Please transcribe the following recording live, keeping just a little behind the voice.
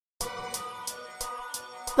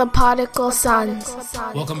The Prodigal Sons.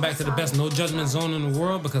 Welcome back to the best no judgment zone in the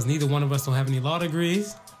world, because neither one of us don't have any law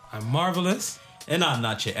degrees. I'm Marvelous. And I'm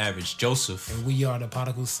not your average Joseph. And we are the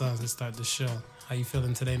Prodigal Sons. Let's start the show. How you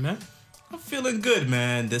feeling today, man? I'm feeling good,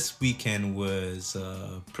 man. This weekend was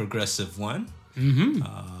a progressive one.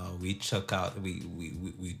 We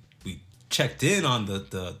checked in on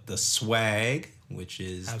the swag, which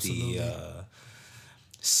is Absolutely. the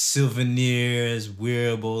souvenirs,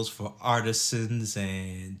 wearables for artisans,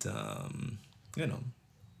 and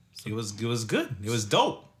it was good. It was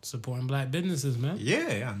dope. Supporting black businesses, man.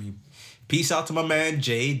 Yeah, I mean, peace out to my man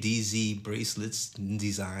Jay, DZ bracelets and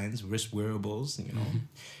designs, wrist wearables.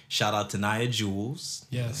 Shout out to Nia Jules.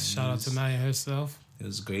 Yes, shout out to Nia herself. It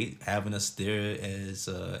was great having us there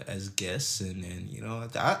as guests, and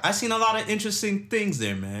I seen a lot of interesting things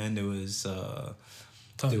there, man. There was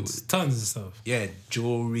tons of stuff. Yeah,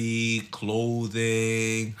 jewelry,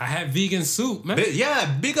 clothing. I had vegan soup, man.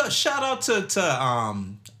 Big up shout out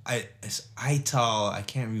to it's Ital. I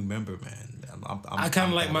can't remember, man. I kind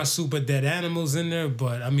of like my soup with dead animals in there,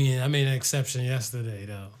 but I made an exception yesterday,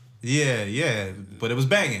 though. Yeah, but it was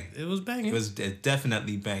banging. It was banging. It was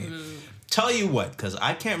definitely banging. Tell you what, because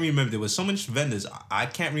I can't remember. There was so much vendors. I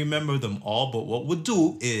can't remember them all. But what we'll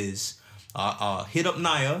do is hit up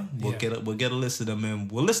Naya. We'll get a list of them,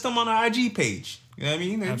 and we'll list them on our IG page. You know what I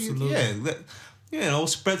mean? Absolutely. Yeah.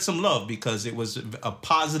 Spread some love, because it was a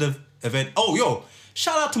positive event. Oh, yo,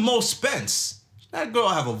 shout out to Mo Spence. That girl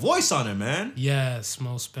have a voice on her, man. Yes,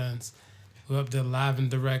 Mo Spence. We're up there live and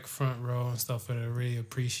direct, front row and stuff. And I really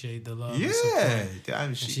appreciate the love. Yeah, I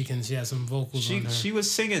mean, she has some vocals on her. She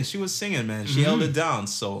was singing, man. She held it down.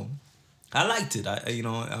 So I liked it.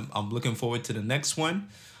 I'm looking forward to the next one.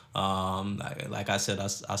 Like I said,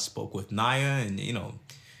 I spoke with Naya, and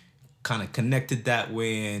kind of connected that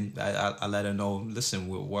way, and I let her know. Listen,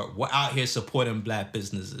 we're out here supporting black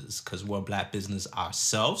businesses, because we're a black business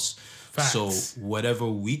ourselves. Facts. So whatever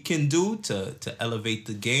we can do to elevate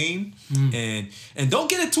the game, and don't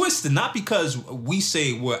get it twisted. Not because we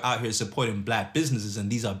say we're out here supporting black businesses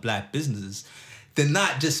and these are black businesses, they're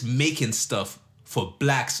not just making stuff for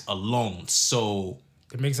blacks alone. So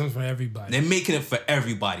they're making something for everybody. They're making it for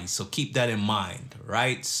everybody. So keep that in mind,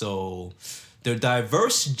 right? So they're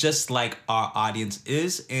diverse, just like our audience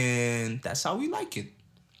is, and that's how we like it.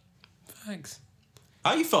 Thanks.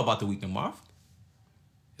 How you felt about the weekend, Marv?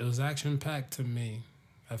 It was action-packed to me.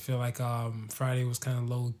 I feel like Friday was kind of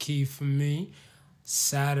low-key for me.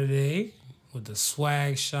 Saturday with the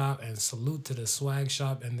swag shop, and salute to the swag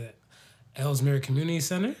shop in the Ellesmere Community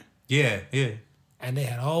Center. Yeah. And they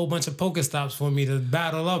had a whole bunch of Pokestops for me to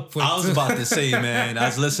battle up with. I was about to say, man,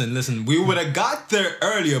 listen, we would have got there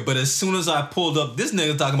earlier, but as soon as I pulled up, this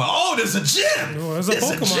nigga talking about, oh, there's a gym. There's a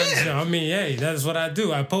Pokemon gym. I mean, hey, that's what I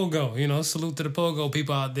do. I Pogo, salute to the Pogo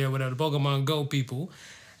people out there, whatever, the Pokemon Go people.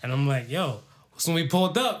 And I'm like, yo, so when we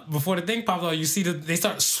pulled up, before the thing popped out, you see they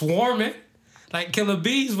start swarming, like killer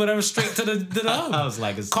bees, whatever, straight to the hub. I was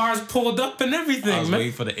like, cars pulled up and everything, I was man.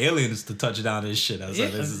 waiting for the aliens to touch down this shit. I was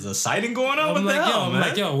like, this is a sighting going on? What the hell, man? I'm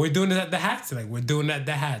like, yo, we're doing it at the hatch. Like, we're doing it at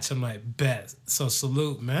the hatch. I'm like, bet. So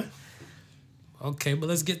salute, man. Okay, but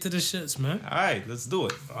let's get to the shits, man. All right, let's do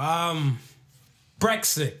it.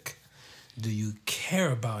 Brexit. Do you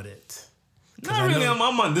care about it? Not really. I'm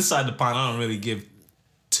on this side of the pond. I don't really give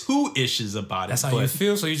two issues about it. That's how you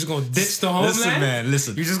feel? So you're just going to ditch the homeland? Listen, man,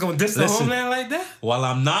 listen. You're just going to ditch the homeland like that? While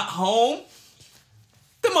I'm not home,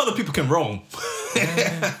 them other people can roam.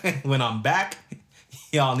 When I'm back,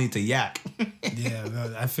 y'all need to yak. Yeah,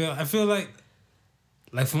 no, I feel like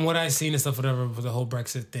from what I've seen and stuff, whatever, with the whole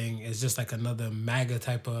Brexit thing, it's just like another MAGA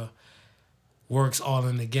type of works all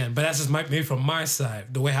in again. But that's just maybe from my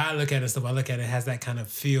side. The way I look at it and stuff, I look at it has that kind of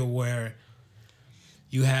feel where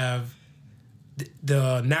you have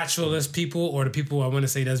the naturalist people, or the people I want to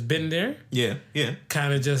say that's been there. Yeah.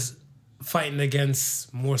 Kind of just fighting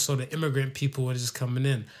against more so the immigrant people that are just coming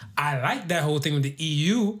in. I like that whole thing with the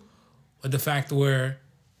EU, with the fact where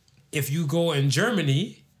if you go in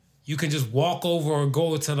Germany, you can just walk over or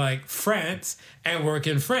go to like France and work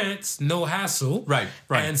in France, no hassle. Right.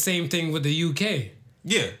 And same thing with the UK.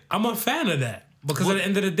 Yeah. I'm a fan of that, because at the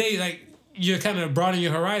end of the day, like, you're kind of broadening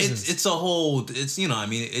your horizons. It's a whole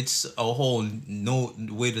no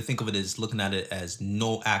way to think of it is looking at it as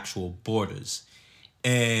no actual borders,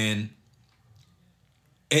 and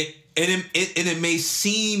it may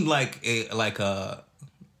seem like a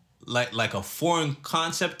foreign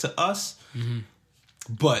concept to us,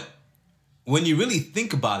 but when you really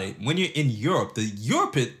think about it, when you're in Europe,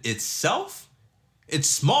 Europe itself, it's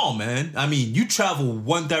small, man. I mean, you travel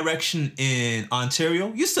one direction in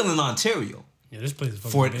Ontario, you're still in Ontario. Yeah, this place is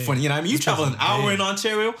for big. you know what I mean? You travel an hour in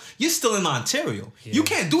Ontario, you're still in Ontario. Yeah. You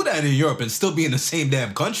can't do that in Europe and still be in the same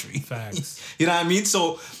damn country. Facts. You know what I mean?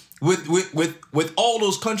 So with all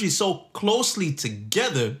those countries so closely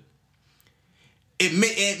together,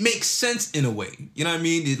 it makes sense in a way. You know what I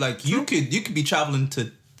mean? Like you could be traveling to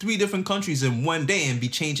 3 different countries in one day and be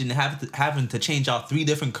having to change out 3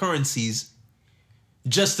 different currencies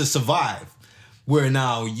just to survive. Where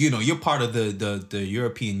now, you know, you're part of the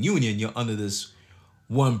European Union, you're under this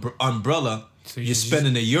one umbrella, so you're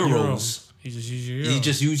spending the euros. You just use your euros. You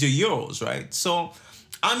just use your euros, right? So,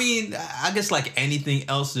 I mean, I guess like anything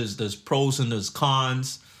else, there's pros and there's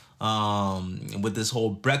cons. With this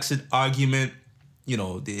whole Brexit argument, you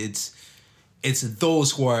know, it's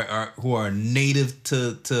those who are native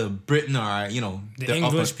to Britain, or you know, the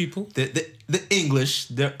English people. The English,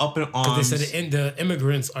 they're up in arms. They said the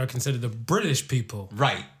immigrants are considered the British people,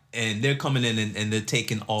 right? And they're coming in and they're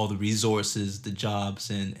taking all the resources, the jobs,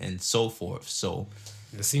 and so forth. So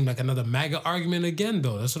it seemed like another MAGA argument again,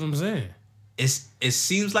 though. That's what I'm saying. It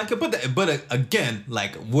seems like it, but again,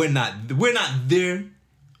 like we're not there.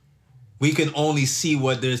 We can only see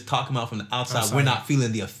what they're talking about from the outside. We're not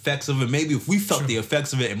feeling the effects of it. Maybe if we felt the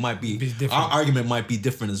effects of it, it might be our argument might be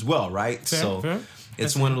different as well, right? Fair.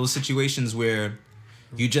 It's one of those situations where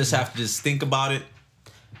you just have to just think about it,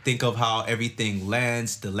 think of how everything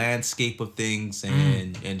lands, the landscape of things,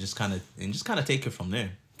 and just kind of take it from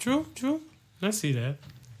there. True. I see that.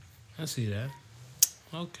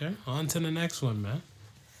 Okay, on to the next one, man.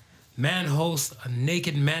 Man hosts a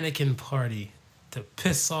naked mannequin party to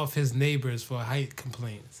piss off his neighbors for height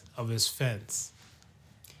complaints of his fence.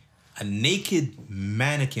 A naked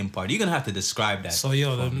mannequin party. You're gonna have to describe that. So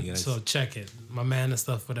so check it. My man and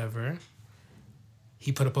stuff, whatever.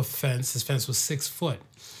 He put up a fence. His fence was 6 foot.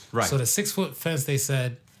 Right. So the 6 foot fence, they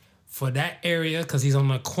said, for that area, because he's on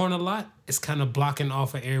a corner lot, it's kind of blocking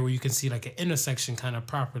off an area where you can see like an intersection kind of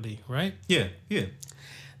properly, right? Yeah.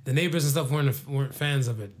 The neighbors and stuff weren't fans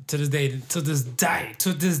of it. To this day.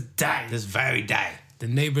 This very day. The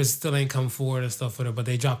neighbors still ain't come forward and stuff with it, but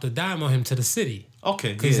they dropped a dime on him to the city.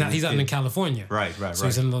 Okay. Because he's out in California. Right. So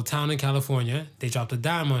he's in a little town in California. They dropped a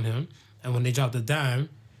dime on him. And when they dropped the dime,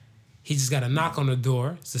 he just got a knock on the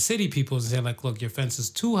door. It's the city people saying, like, look, your fence is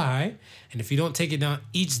too high. And if you don't take it down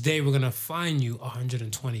each day, we're going to fine you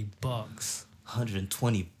 $120.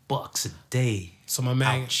 $120 a day. So my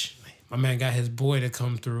man got his boy to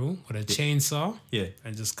come through with a chainsaw. Yeah.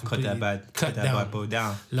 And just completely cut that bad boy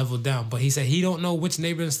down. Level down. But he said he don't know which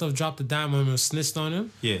neighbor and stuff dropped the dime on him or snitched on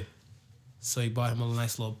him. Yeah. So he bought him a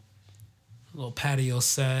nice little patio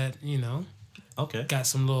set, you know. Okay. Got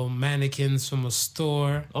some little mannequins from a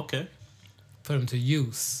store. Okay. Put them to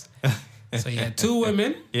use. So he had 2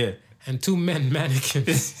 women. Yeah. And 2 men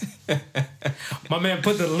mannequins. My man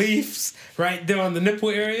put the leaves right there on the nipple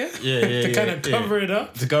area. To kind of cover it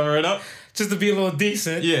up. To cover it up? Just to be a little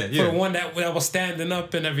decent. Yeah. For the one that was standing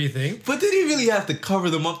up and everything. But did he really have to cover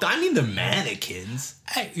them up? I mean, the mannequins.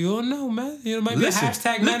 Hey, you don't know, man. You know, it might be a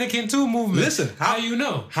hashtag mannequin too movement. Listen. How you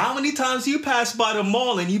know? How many times you pass by the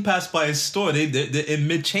mall and you pass by a store, they're in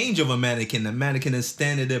mid-change of a mannequin. The mannequin is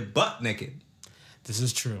standing there butt naked. This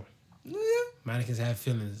is true. Yeah. Mannequins have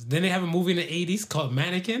feelings. Then they have a movie in the 80s called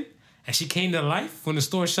Mannequin, and she came to life when the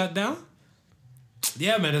store shut down.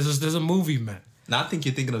 Yeah, man, there's a movie, man. Now I think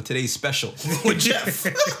you're thinking of today's special with Jeff.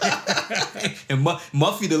 And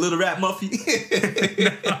Muffy, the little rat Muffy.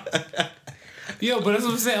 Yo, but that's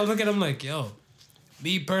what I'm saying. I was looking at him like, yo,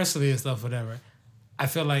 me personally and stuff, whatever. I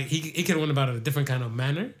feel like he could have went about it a different kind of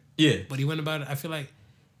manner. Yeah. But he went about it, I feel like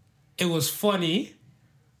it was funny.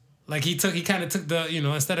 Like he kind of took the, you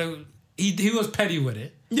know, instead of he was petty with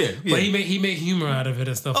it. Yeah. But he made humor out of it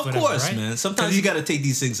and stuff. Of course, right? Man. Sometimes you got to take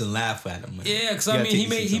these things and laugh at them, man. Yeah, because I mean,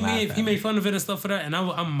 he made fun of it and stuff for that, and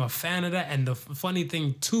I'm a fan of that. And the funny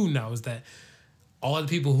thing too now is that all the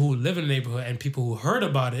people who live in the neighborhood and people who heard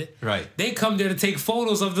about it, right? They come there to take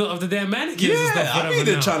photos of the damn mannequins. Yeah, and stuff, I mean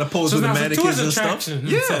they're trying to pose with the mannequins and stuff.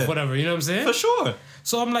 Stuff, whatever. You know what I'm saying? For sure.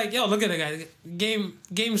 So I'm like, yo, look at that guy.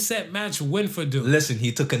 Game set match win for dude. Listen,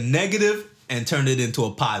 he took a negative and turned it into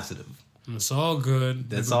a positive. It's all good.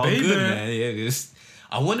 That's all good, man. Yeah,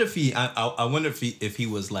 I wonder if he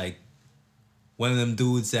was like one of them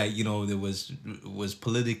dudes that, you know, that was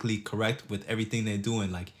politically correct with everything they're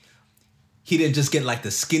doing. Like he didn't just get like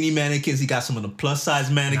the skinny mannequins. He got some of the plus size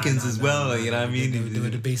mannequins as well. You know what I mean? They were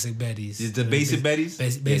the basic Bettys. The basic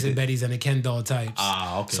Bettys? Basic Bettys and the Ken doll types.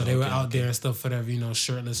 Ah, okay. So they were out there and stuff, whatever, you know,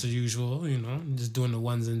 shirtless as usual, you know, just doing the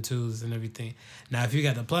 1s and 2s and everything. Now, if you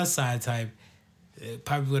got the plus size type, it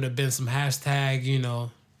probably would have been some hashtag, you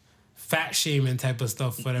know, fat shaming type of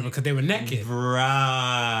stuff, whatever, because they were naked.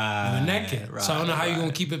 Right. They were naked. Right, so I don't know how you're right.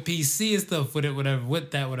 gonna keep it PC and stuff with it, whatever,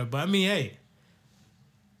 with that, whatever. But I mean, hey,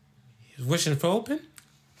 he's wishing for open.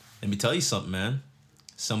 Let me tell you something, man.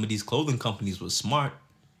 Some of these clothing companies were smart.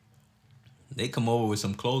 They come over with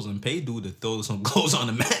some clothes and pay dude to throw some clothes on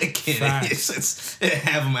the mannequin. Facts.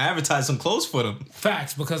 Have them advertise some clothes for them.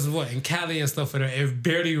 Facts, because of what? In Cali and stuff, it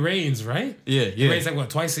barely rains, right? Yeah, It rains like what,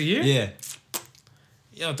 twice a year? Yeah.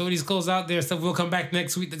 Yo, throw these clothes out there and stuff. We'll come back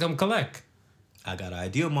next week to come collect. I got an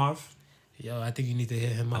idea, Marv. Yo, I think you need to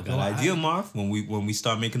hit him up. I got an idea, Marv. When we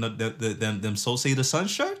start making them So Say the Sun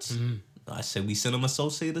shirts, I said we send them a So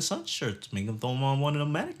Say the Sun shirts. Make them throw them on one of the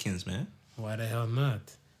mannequins, man. Why the hell not?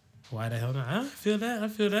 Why the hell not? I feel that.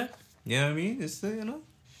 You know what I mean? It's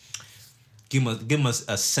give them a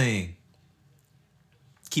saying.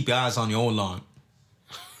 Keep your eyes on your own lawn.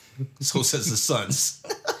 So says the Suns.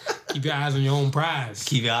 Keep your eyes on your own prize.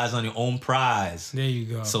 Keep your eyes on your own prize. There you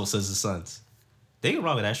go. So says the Suns. They can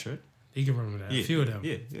rock with that shirt. You can remember that. Yeah, a few of them.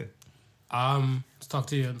 Yeah. Let's talk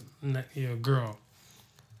to your girl,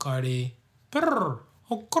 Cardi.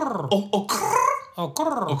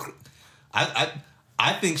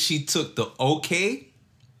 I think she took the okay,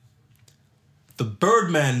 the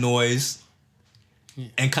Birdman noise,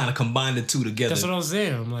 and kind of combined the two together. That's what I was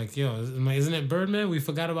saying. I'm like, yo, isn't it Birdman? We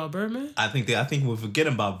forgot about Birdman? I think we're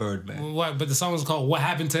forgetting about Birdman. What? But the song was called "What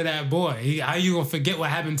Happened to That Boy." How you gonna forget what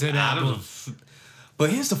happened to that boy? But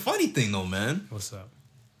here's the funny thing, though, man. What's up?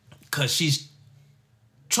 Because she's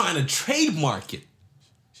trying to trademark it.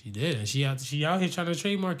 She did, and she out here trying to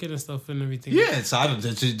trademark it and stuff and everything. Yeah, so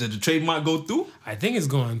did the trademark go through? I think it's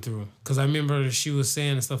going through because I remember she was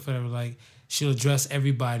saying and stuff whatever, like she'll address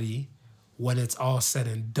everybody when it's all said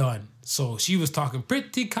and done. So she was talking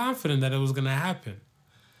pretty confident that it was gonna happen.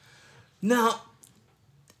 Now,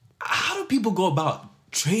 how do people go about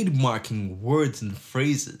trademarking words and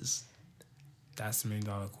phrases? That's the $1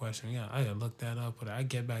 million question. Yeah, I gotta look that up, but I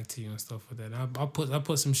get back to you and stuff with that. I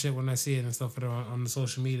put some shit when I see it and stuff with it on the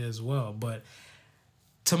social media as well. But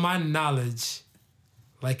to my knowledge,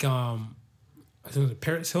 like I think it was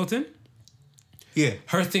Paris Hilton. Yeah,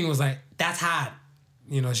 her thing was like, "That's hot."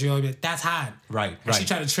 You know, she always be like, "That's hot." Right. And she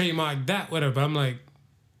tried to trademark that, whatever. But I'm like,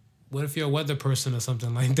 what if you're a weather person or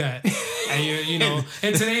something like that, and you know,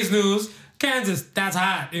 in today's news, Kansas, that's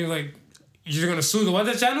hot. And you're like, you're gonna sue the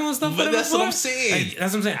Weather Channel and stuff. But that's what I'm saying. Like,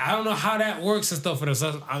 that's what I'm saying. I don't know how that works and stuff for us.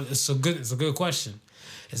 It's a good question.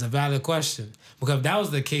 It's a valid question because if that was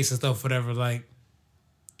the case and stuff, whatever, like,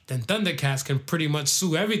 then Thundercats can pretty much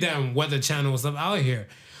sue every damn Weather Channel and stuff out here.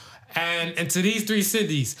 And to these three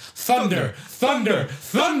cities, thunder. That's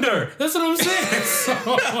what I'm saying. So,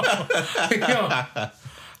 yo,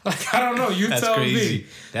 like, I don't know. You That's tell crazy. me.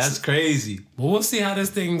 That's crazy. But we'll see how this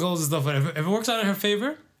thing goes and stuff. If it works out in her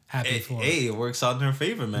favor, happy for her. Hey, it works out in her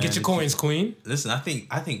favor, man. Get your coins, queen. Listen, I think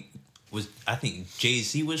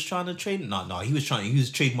Jay-Z was trying to trade. No, he was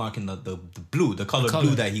trademarking the blue, the color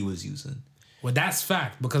blue that he was using. Well, that's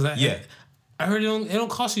fact because I heard it don't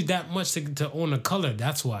cost you that much to own a color.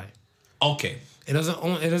 That's why. Okay. It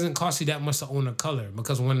doesn't cost you that much to own a color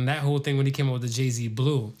because when he came up with the Jay-Z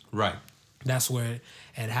blue, right, that's where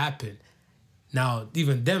it happened. Now,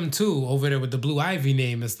 even them too over there with the Blue Ivy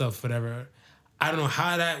name and stuff, whatever. I don't know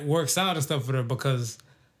how that works out and stuff, whatever. Because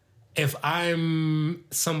if I'm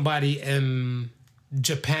somebody in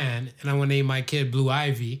Japan and I want to name my kid Blue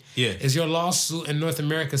Ivy, is your lawsuit in North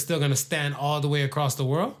America still going to stand all the way across the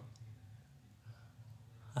world?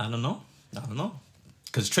 I don't know.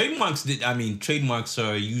 Because trademarks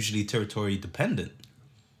are usually territory dependent.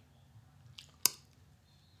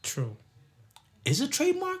 True. Is it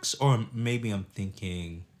trademarks or maybe I'm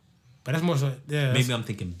thinking? But that's more so. Yeah. Maybe I'm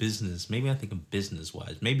thinking business. Maybe I'm thinking business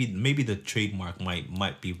wise. Maybe the trademark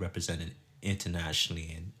might be represented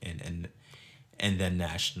internationally and then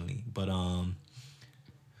nationally. But I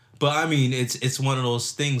mean it's one of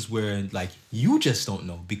those things where like you just don't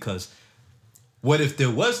know because what if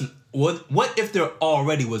there wasn't? What if there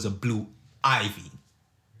already was a Blue Ivy?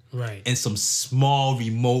 Right. In some small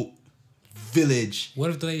remote village. What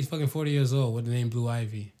if the lady's fucking 40 years old with the name Blue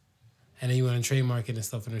Ivy? And then you want to trademark it and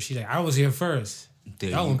stuff. And she's like, I was here first.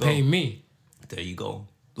 Y'all won't pay me. There you go.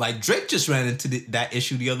 Like Drake just ran into that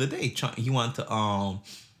issue the other day. He wanted to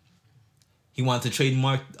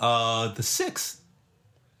trademark the 6th.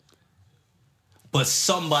 But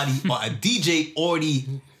somebody or a DJ already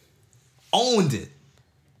owned it.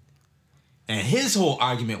 And his whole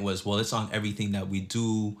argument was, well, it's on everything that we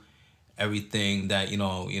do, everything that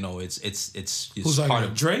it's who's part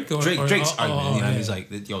of Drake or Drake's argument. Yeah. He's like,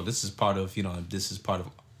 yo, this is part of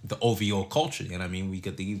the OVO culture. You know what I mean?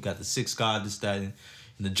 You've got the 6 God, this, that, and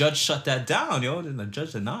And the judge shut that down, yo. And the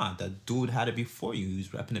judge said, nah, that dude had it before you. He was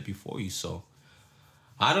repping it before you. So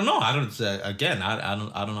I don't know. I don't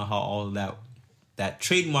know how all of that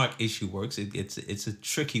trademark issue works. It's a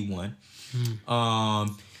tricky one.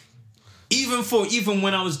 Even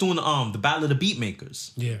when I was doing the Battle of the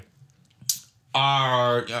Beatmakers. Yeah.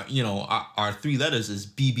 Our our 3 letters is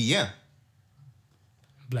BBM.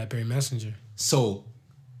 BlackBerry Messenger. So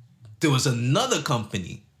there was another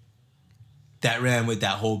company that ran with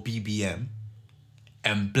that whole BBM,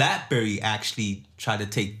 and BlackBerry actually tried to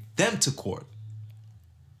take them to court.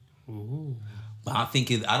 Ooh. But I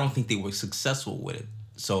don't think they were successful with it.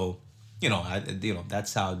 So,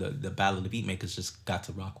 that's how the Battle of the Beatmakers just got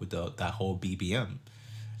to rock with that whole BBM,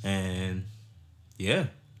 and yeah.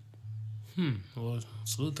 Well,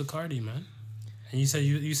 salute to Cardi, man. And you said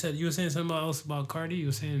you were saying something else about Cardi. You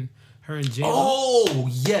were saying her in jail. Oh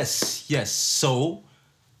yes. So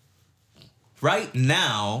right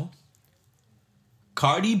now,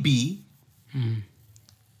 Cardi B,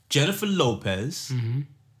 Jennifer Lopez,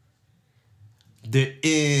 they're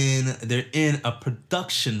in a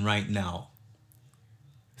production right now,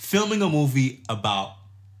 filming a movie about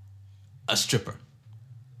a stripper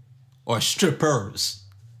or strippers.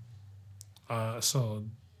 So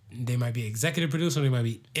they might be executive producer, or they might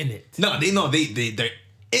be in it. No, they're in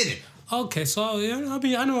it. Okay, so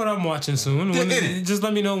I know what I'm watching soon. They're in it. Just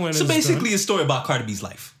let me know when. So it's basically, done. a story about Cardi B's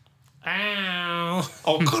life. Ow.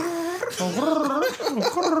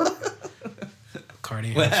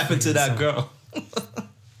 Cardi. What happened to that girl?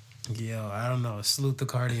 Yo, I don't know. Salute to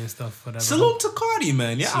Cardi and stuff. Whatever. Salute to Cardi,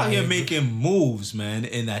 man. You're out here making moves, man,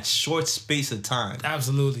 in that short space of time.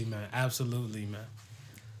 Absolutely, man. Absolutely, man.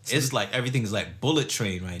 It's like everything's like bullet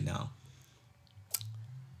train right now.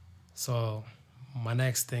 So, my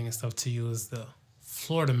next thing and stuff to you is the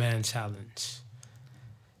Florida Man Challenge.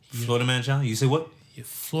 Florida Man Challenge? You say what? Your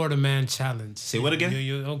Florida Man Challenge. Say what again?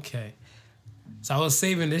 Okay. So I was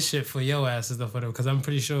saving this shit for your ass and stuff, whatever, because I'm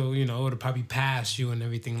pretty sure, it would have probably passed you and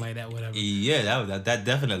everything like that, whatever. Yeah, that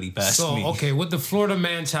definitely passed me. So, okay, with the Florida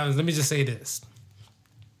Man Challenge, let me just say this.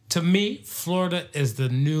 To me, Florida is the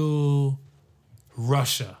new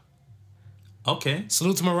Russia. Okay.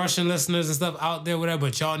 Salute to my Russian listeners and stuff out there, whatever,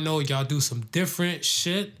 but y'all know y'all do some different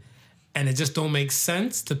shit, and it just don't make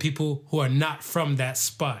sense to people who are not from that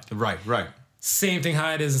spot. Right. Same thing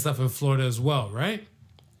how it is and stuff in Florida as well, right?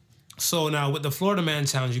 So now with the Florida Man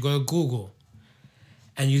Challenge, you go to Google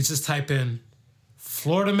and you just type in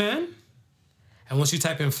Florida Man. And once you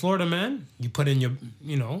type in Florida Man, you put in your,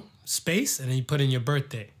 space, and then you put in your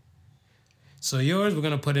birthday. So yours,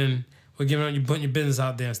 we're putting your business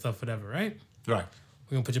out there and stuff, whatever, right? Right.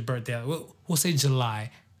 We're going to put your birthday out. We'll say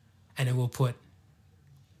July, and then we'll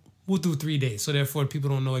do 3 days. So therefore, people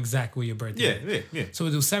don't know exactly where your birthday is. Yeah. So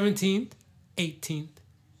we'll do 17th, 18th,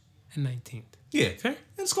 and 19th. Yeah. Fair?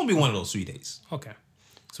 It's going to be one of those 3 days. Okay.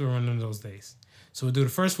 So we're running those days. So we'll do the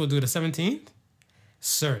 17th,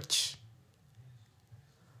 search.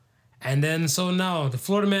 And then, so now, the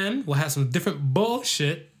Florida Man will have some different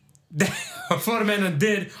bullshit that Florida Man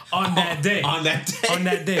did on that day. On that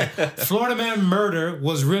day. Florida Man murder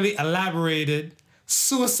was really elaborated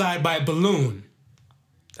suicide by balloon.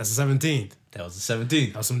 That's the 17th. That was the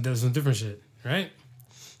 17th. That was some different shit, right?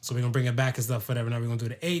 So we're going to bring it back and stuff, whatever. Now we're going to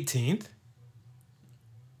do the 18th.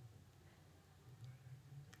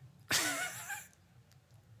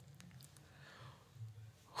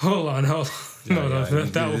 Hold on.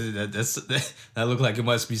 That looked like it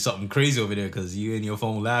must be something crazy over there because you and your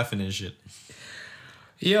phone laughing and shit.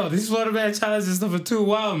 Yo, these Florida Man challenges and stuff are too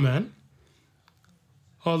wild, man.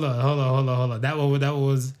 Hold on. That one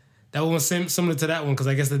was similar to that one because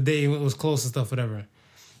I guess the day was close and stuff, whatever.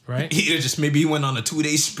 Right? Maybe he went on a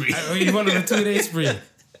 2-day spree. He went on a 2-day spree.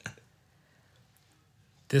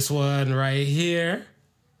 This one right here.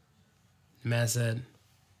 The man said,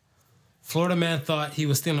 Florida man thought he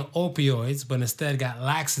was stealing opioids, but instead got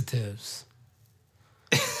laxatives.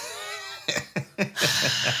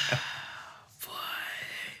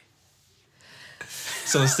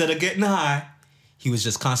 So instead of getting high, he was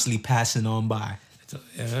just constantly passing on by.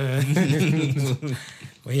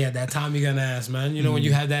 Well, yeah, that Tommy gun ass, man. You know when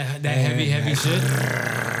you have that heavy shit?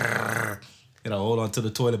 Hold on to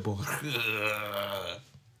the toilet bowl.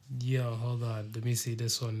 Yo, hold on. Let me see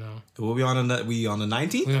this one now. We on the 19th? We on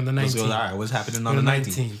the 19th. All right, what's happening on the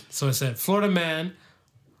 19th? So it said, Florida man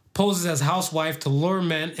poses as housewife to lure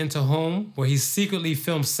men into home where he secretly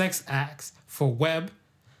filmed sex acts for web.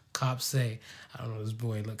 Cops say, I don't know, this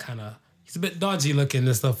boy look he's a bit dodgy looking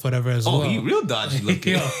and stuff, whatever as well. Oh, he real dodgy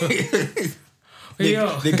looking.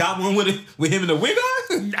 They got one with him in the wig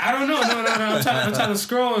on? I don't know. No. I'm trying to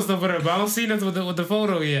scroll and stuff, whatever. But I don't see nothing with the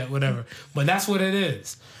photo yet, whatever. But that's what it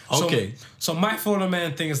is. Okay. So my Florida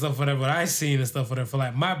man thing and stuff, whatever, what I seen and stuff, whatever, for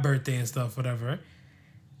like my birthday and stuff, whatever.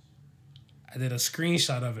 I did a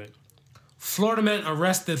screenshot of it. Florida man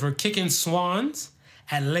arrested for kicking swans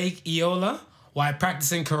at Lake Eola while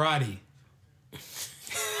practicing karate.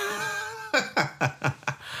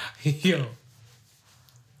 Yo.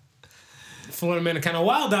 Florida men are kind of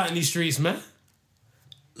wild out in these streets, man.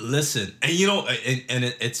 Listen, and you know,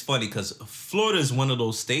 it's funny because Florida is one of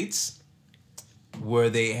those states where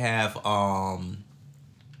they have I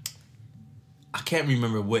can't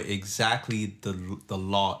remember what exactly the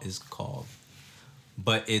law is called,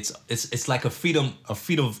 but it's like a freedom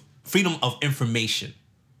of information,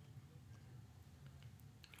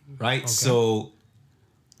 right? Okay. So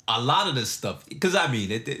a lot of this stuff, because I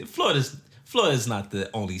mean, Florida's not the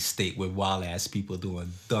only state with wild ass people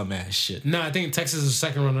doing dumb ass shit. No, I think Texas is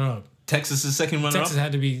second runner up. Texas is second runner up? Texas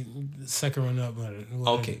had to be second runner up.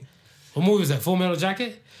 Okay. What movie was that? Full Metal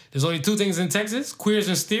Jacket? There's only two things in Texas, queers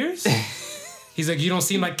and steers. He's like, you don't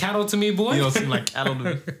seem like cattle to me, boy. You don't seem like cattle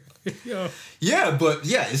to me. Yeah, but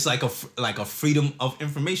yeah, it's like a freedom of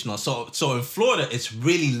information. So in Florida, it's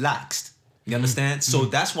really laxed. You understand? So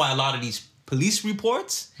that's why a lot of these police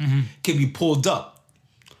reports can be pulled up.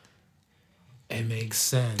 It makes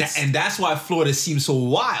sense. And that's why Florida seems so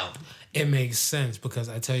wild. It makes sense because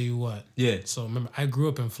I tell you what. Yeah. So remember, I grew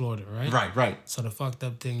up in Florida, right? Right. So the fucked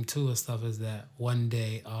up thing too and stuff is that one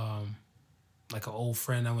day, like an old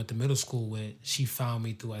friend I went to middle school with, she found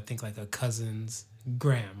me through, I think, like a cousin's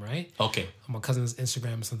gram, right? Okay. On my cousin's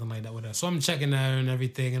Instagram or something like that with her. So I'm checking her and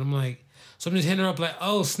everything, and I'm like, so I'm just hitting her up like,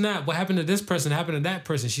 oh snap, what happened to this person? What happened to that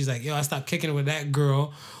person? She's like, yo, I stopped kicking it with that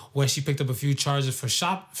girl when she picked up a few charges for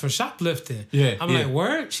shoplifting. Yeah. I'm like,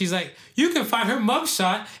 word? She's like, you can find her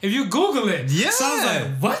mugshot if you Google it. Yeah. So I was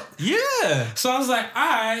like, what? Yeah. So I was like, all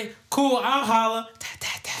right, cool, I'll holler.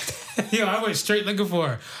 Yo, I went straight looking for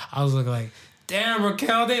her. I was looking like, damn,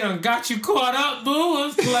 Raquel, they done got you caught up, boo. I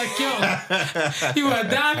was like, yo, you were a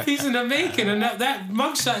dime piece in the making, and that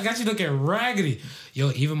mugshot got you looking raggedy. Yo,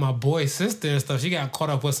 even my boy's sister and stuff, she got caught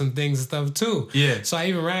up with some things and stuff too. Yeah. So I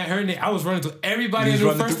even ran her name. I was running through everybody I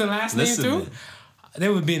knew first and last name too. Man. They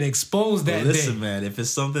were being exposed that day. Listen, man, if it's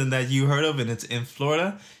something that you heard of and it's in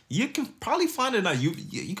Florida, you can probably find it.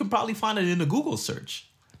 You can probably find it in a Google search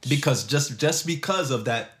because just because of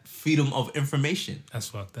that freedom of information. That's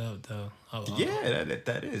fucked up, though. Yeah,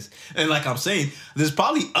 that is. And like I'm saying, there's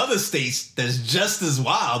probably other states that's just as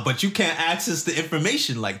wild, but you can't access the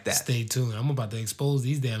information like that. Stay tuned. I'm about to expose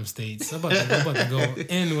these damn states. I'm about to go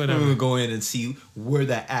in with them. We're going to go in and see where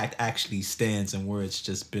that act actually stands and where it's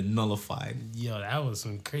just been nullified. Yo, that was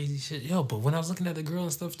some crazy shit. Yo, but when I was looking at the girl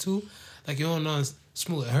and stuff too, like, you don't know,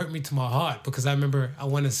 Smooth, it hurt me to my heart because I remember, I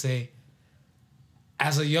want to say,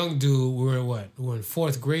 as a young dude, we were in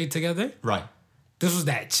fourth grade together. Right. This was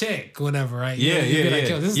that chick, whatever, right? Yeah, you'd be like,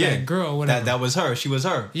 yo, this is that girl, whatever. That was her. She was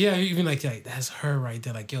her. Yeah, you'd be like, that's her right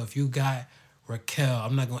there. Like, yo, if you got Raquel,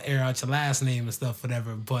 I'm not going to air out your last name and stuff,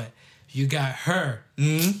 whatever, but you got her.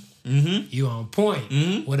 You on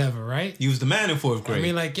point, whatever, right? You was the man in fourth grade. I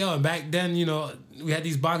mean, like, yo, back then, you know, we had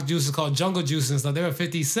these box juices called Jungle Juice and stuff. They were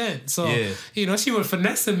 50 cents. So, you know, she was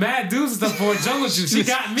finessing mad dudes and stuff for Jungle Juice. She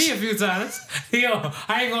got me a few times. Yo,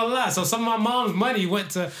 I ain't gonna lie. So some of my mom's money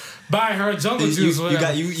went to buy her Jungle Juice.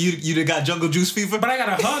 You got Jungle Juice fever? But I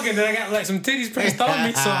got a hug and then I got like some titties pressed on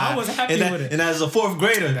me, so I was happy with it. And as a fourth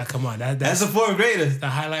grader. Now, come on. That's a fourth grader. The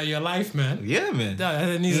highlight of your life, man. Yeah, man.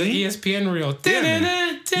 That needs an ESPN reel.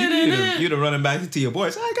 You'd have running back to your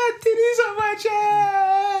boys. I got titties on my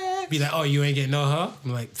chest. Be like, oh, you ain't getting no hug?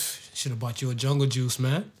 I'm like, should have bought you a Jungle Juice,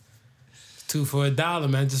 man. 2 for $1,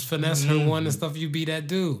 man. Just finesse her one and stuff. You be that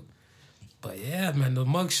dude. But yeah, man, the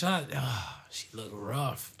mugshot, she looked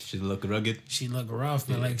rough. She looked rugged. She looked rough,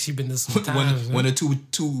 man. Like she been this some times. One or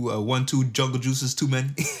two Jungle Juices too many.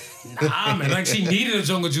 Nah, man. Like she needed a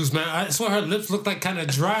Jungle Juice, man. I swear her lips looked like kind of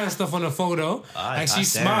dry and stuff on the photo. Like she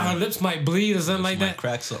smiled, her lips might bleed or something like that.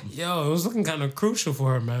 Crack something. Yo, it was looking kind of crucial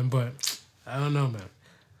for her, man. But I don't know, man.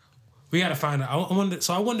 We gotta find out.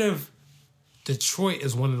 I wonder if Detroit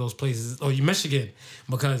is one of those places. Oh, Michigan,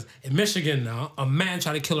 because in Michigan now, a man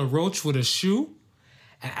tried to kill a roach with a shoe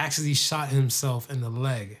and actually shot himself in the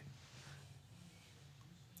leg.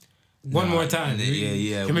 One more time.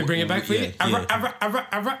 Yeah. Can we bring it back for you?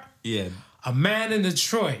 Yeah. A man in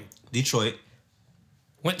Detroit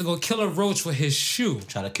went to go kill a roach with his shoe.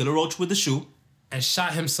 Try to kill a roach with the shoe. And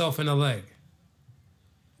shot himself in the leg.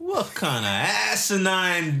 What kind of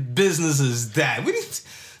asinine business is that? We need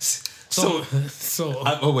So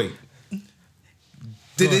oh wait.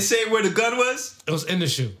 Did they say where the gun was? It was in the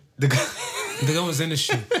shoe. The gun was in the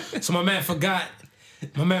shoe. So my man forgot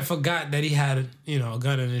that he had, a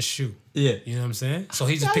gun in his shoe. Yeah. You know what I'm saying? So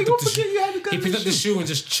he just picked up the shoe. He picked up the shoe and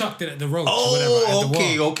just chucked it at the roach.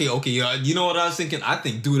 Okay. You know what I was thinking? I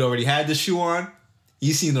think dude already had the shoe on.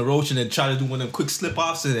 You seen the roach and then try to do one of them quick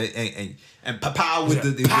slip-offs and pow with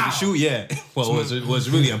the shoe? Yeah. Well, it was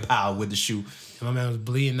really a pow with the shoe. And my man was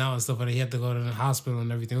bleeding out and stuff, and he had to go to the hospital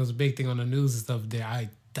and everything. It was a big thing on the news and stuff there. I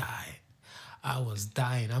died. I was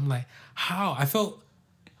dying. I'm like, how? I felt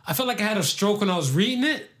like I had a stroke when I was reading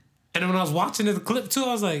it. And then when I was watching the clip too,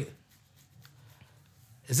 I was like,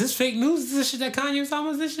 is this fake news? Is this shit that Kanye was talking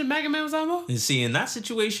about? Is this shit Mega Man was talking about? And see, in that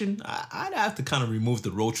situation, I'd have to kind of remove the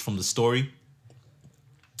roach from the story.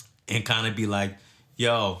 And kind of be like,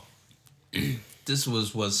 yo, this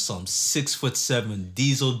was some 6'7"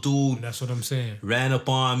 diesel dude. That's what I'm saying. Ran up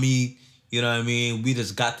on me. You know what I mean? We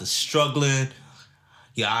just got to struggling.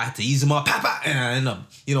 Yeah, I had to ease him up. And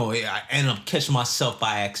I ended up catching myself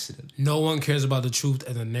by accident. No one cares about the truth,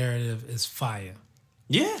 and the narrative is fire.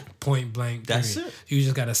 Yeah. Point blank. That's period. it. You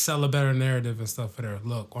just got to sell a better narrative and stuff for there.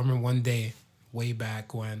 Look, I remember one day, way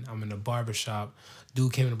back when, I'm in the barbershop.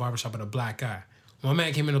 Dude came in the barbershop with a black guy. My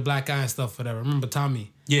man came in a black guy and stuff for that. Remember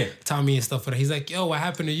Tommy? Yeah. Tommy and stuff for that. He's like, yo, what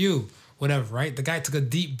happened to you? Whatever, right? The guy took a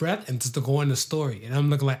deep breath and just to go in the story. And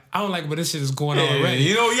I'm looking like, I don't like where this shit is going on already.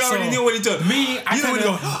 You already knew what he took. And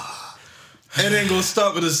then go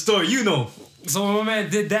start with the story, So when my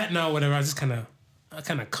man did that now, whatever, I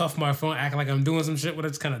kind of cuff my phone, act like I'm doing some shit, but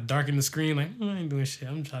it's kind of darken the screen, like, I ain't doing shit.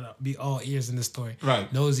 I'm trying to be all ears in this story.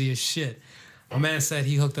 Right. Nosy as shit. My man said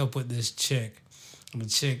he hooked up with this chick. And the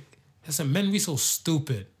chick, I said, men, we so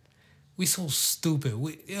stupid. We so stupid.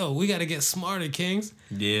 We got to get smarter, kings.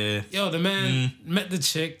 Yeah. Yo, the man met the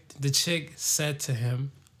chick. The chick said to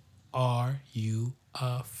him, are you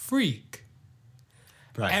a freak?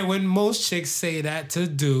 Right. And when most chicks say that to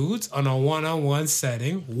dudes on a one-on-one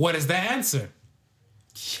setting, what is the answer?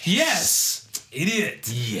 Yes. Idiot.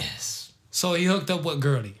 Yes. So he hooked up with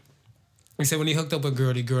Girly. He said when he hooked up with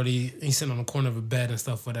Girly, he's sitting on the corner of a bed and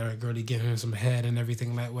stuff, whatever. Girly giving him some head and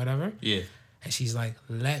everything, like whatever. Yeah. And she's like,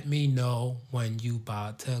 let me know when you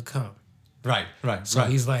about to come. Right. So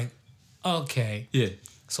he's like, okay. Yeah.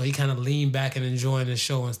 So he kind of leaned back and enjoying the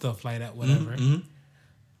show and stuff like that, whatever. Mm-hmm.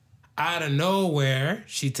 Out of nowhere,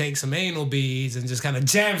 she takes some anal beads and just kind of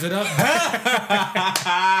jams it up.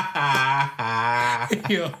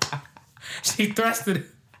 Yo, she thrusted it.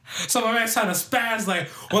 So my man's trying to spaz, like,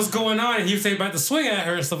 what's going on? And he was about to swing at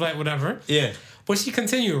her and stuff like whatever. Yeah. But she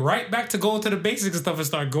continued right back to go to the basics and stuff and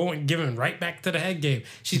start giving right back to the head game.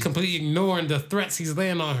 She's completely ignoring the threats he's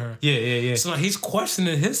laying on her. Yeah. So now he's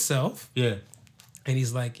questioning himself. Yeah. And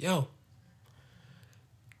he's like, yo.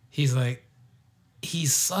 He's like,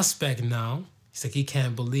 he's suspect now. He's like, he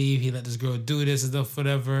can't believe he let this girl do this and stuff,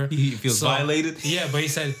 whatever. He feels violated? Yeah, but he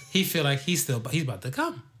said he feel like he's about to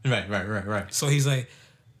come. Right. So he's like,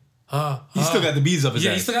 he still got the beads up his ass.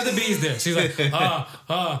 Yeah, he still got the beads there. She's like,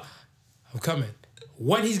 I'm coming.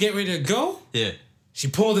 When he's getting ready to go, she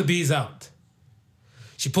pulled the beads out.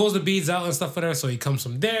 She pulls the beads out and stuff for her, so he comes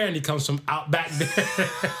from there and he comes from out back there.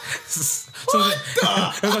 So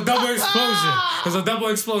there's a double explosion. It's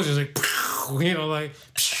like,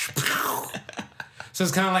 so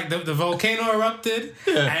it's kind of like the volcano erupted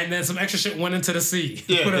and then some extra shit went into the sea.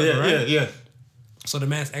 Yeah. So the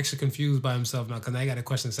man's extra confused by himself now because now he got to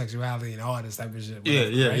question sexuality and all this type of shit.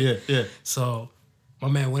 Yeah. So my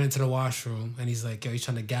man went into the washroom and he's like, yo, he's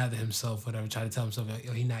trying to gather himself, whatever, trying to tell himself,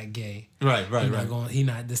 yo, he not gay. Right. He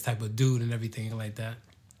not this type of dude and everything like that.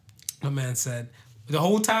 My man said, the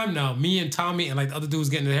whole time now, me and Tommy and like the other dudes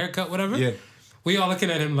getting a haircut, whatever. Yeah. We all looking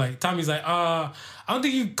at him like, Tommy's like, I don't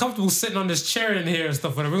think you're comfortable sitting on this chair in here and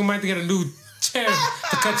stuff, whatever. We might have to get a new chair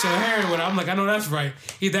to cut your hair or whatever. I'm like, I know that's right.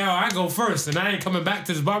 Either or I go first and I ain't coming back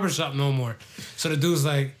to this barbershop no more. So the dude's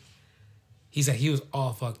like, he's like, he was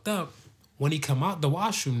all fucked up. When he come out the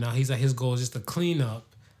washroom now, he's like, his goal is just to clean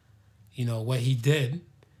up, what he did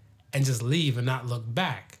and just leave and not look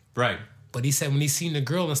back. Right. But he said when he seen the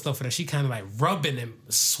girl and stuff, that she kind of like rubbing and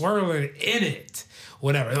swirling in it.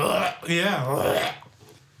 Whatever. Yeah.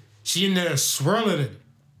 She in there swirling it.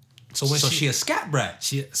 So she a scat brat.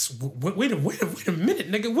 Wait a minute,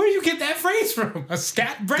 nigga. Where you get that phrase from? A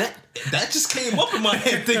scat brat? That just came up in my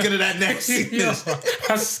head thinking of that next scene.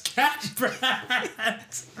 A scat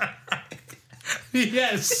brat.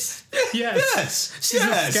 Yes. She's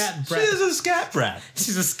a scat brat. She's a scat brat.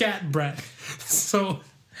 She's a scat brat. So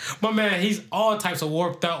my man, he's all types of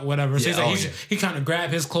warped out, whatever. So he kind of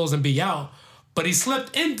grabbed his clothes and be out, but he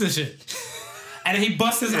slipped into shit. And he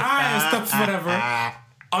bust his eye and stuff, whatever.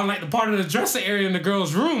 on like the part of the dresser area in the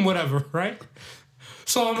girl's room, whatever, right?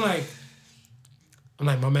 So I'm like,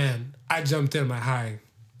 my man, I jumped in, I'm like, hi,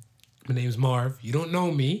 my name's Marv. You don't know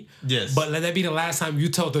me. Yes. But let that be the last time you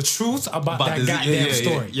tell the truth about that goddamn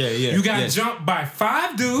story. Yeah. You got jumped by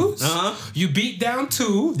 5 dudes. Uh-huh. You beat down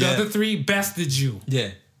 2. The other 3 bested you. Yeah.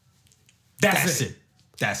 That's it.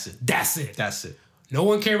 That's it. No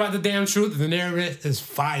one care about the damn truth. The narrative is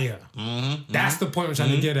fire. Mm-hmm. That's the point we're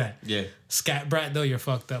trying to get at. Yeah. Scat brat, though, you're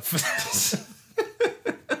fucked up.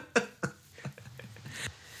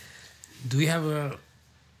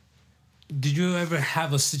 Did you ever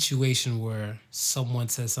have a situation where someone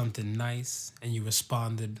said something nice and you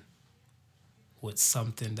responded with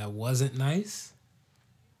something that wasn't nice?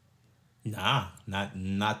 Nah,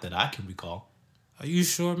 not that I can recall. Are you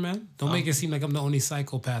sure, man? Don't make it seem like I'm the only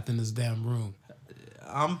psychopath in this damn room.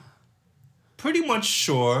 I'm pretty much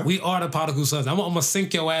sure. We are the Particle Sons. I'm gonna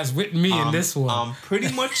sink your ass with me in this one. I'm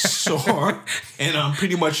pretty much sure, and I'm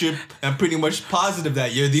pretty much positive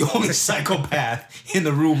that you're the only psychopath in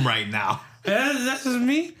the room right now. That's just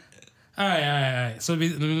me. All right. So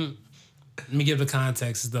let me give the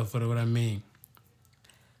context and stuff for what I mean.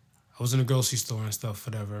 I was in the grocery store and stuff,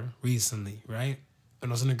 whatever, recently, right?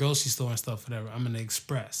 When I was in the grocery store and stuff, whatever, I'm in the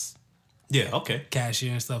Express. Yeah, okay.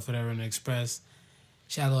 Cashier and stuff, whatever, in the Express.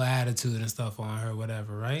 She had a little attitude and stuff on her,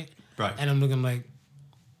 whatever, right? Right. And I'm looking like,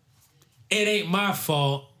 it ain't my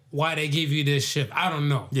fault why they give you this shit. I don't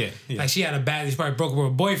know. Yeah. Like, she had she probably broke up with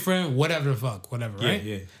her boyfriend, whatever the fuck, whatever, right?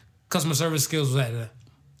 Yeah. Customer service skills was at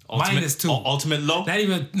 -2. Ultimate low? Not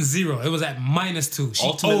even 0. It was at -2. She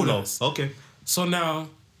ultimate owed low. us. Okay. So now,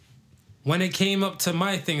 when it came up to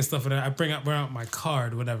my thing and stuff, I bring out my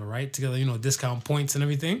card, whatever, right? Together, discount points and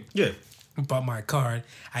everything. Yeah. Bought my card.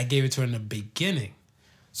 I gave it to her in the beginning.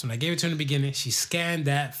 So when I gave it to her in the beginning, she scanned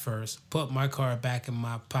that first, put my card back in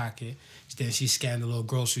my pocket. Then she scanned the little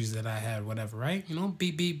groceries that I had, whatever, right?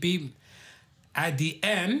 Beep, beep, beep. At the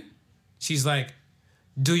end, she's like,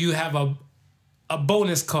 do you have a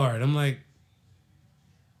bonus card? I'm like,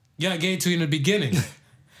 yeah, I gave it to you in the beginning.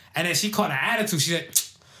 And then she caught an attitude. She's like,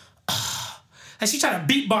 and she tried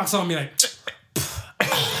to beatbox on me like,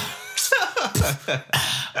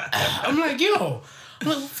 I'm like, yo,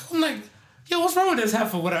 what's wrong with this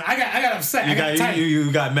heifer? Whatever. I got upset. I got tight.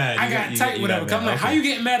 You got mad. I got tight. Whatever. I'm like, how you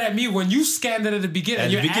getting mad at me when you scanned it at the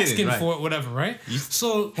beginning? You're asking right. for it, whatever, right?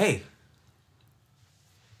 So hey,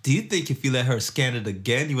 do you think if you let her scan it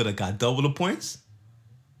again, you would have got double the points?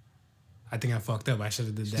 I think I fucked up. I should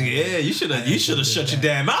have did that. Yeah, you should have shut your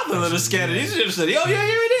damn mouth and let her scan it. You should have said, "Oh yeah,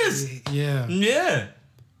 here it is." Yeah.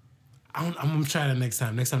 I'm gonna try that next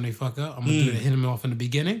time. Next time they fuck up, I'm gonna do it, hit them off in the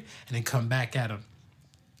beginning, and then come back at them.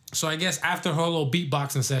 So I guess after her little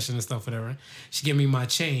beatboxing session and stuff, whatever, she gave me my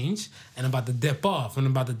change, and I'm about to dip off. When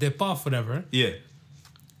I'm about to dip off, whatever. Yeah.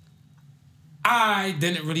 I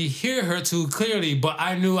didn't really hear her too clearly, but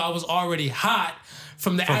I knew I was already hot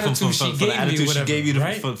from the attitude she gave me. Whatever, she gave you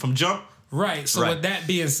right? from jump. Right. So with that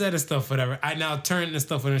being said and stuff, whatever, I now turned and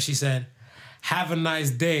stuff with her. She said, "Have a nice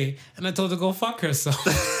day," and I told her to go fuck herself.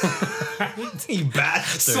 You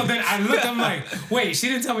bastard. So then I looked, I'm like, wait, she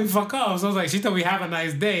didn't tell me fuck off. So I was like, she told me have a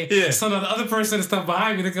nice day. Yeah. So now the other person and stuff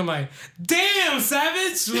behind me, I'm like, damn,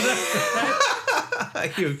 savage.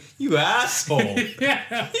 you asshole.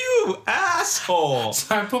 Yeah. You asshole.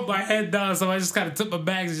 So I put my head down, so I just kind of took my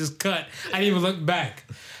bags and just cut. I didn't even look back.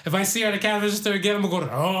 If I see her at the cash register again, I'm going to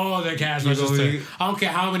go to, the cash register. I don't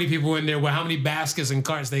care how many people in there, how many baskets and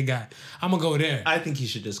carts they got. I'm going to go there. I think you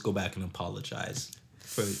should just go back and apologize.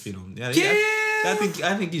 For, Yeah.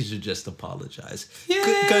 I think you should just apologize. Yeah.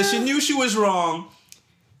 Because she knew she was wrong,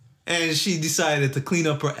 and she decided to clean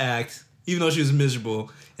up her act, even though she was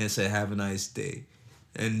miserable, and said, "Have a nice day."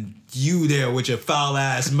 And you there with your foul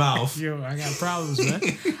ass mouth. Yo, I got problems, man.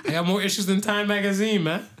 I got more issues than Time Magazine,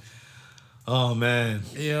 man. Oh, man.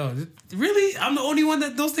 Yo, really? I'm the only one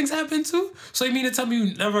that those things happen to? So you mean to tell me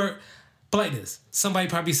you never... But like this, somebody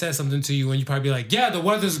probably said something to you and you probably be like, yeah, the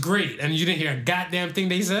weather's great, and you didn't hear a goddamn thing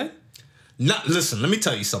they said? No, listen, let me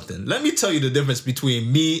tell you something. Let me tell you the difference between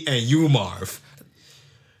me and you, Marv.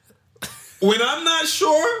 When I'm not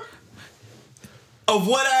sure of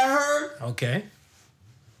what I heard... Okay.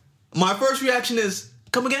 My first reaction is,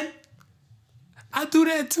 come again? I do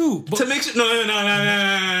that too. To make sure... No.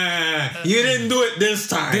 You didn't do it this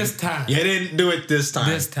time. You didn't do it this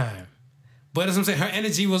time. But that's what I'm saying. Her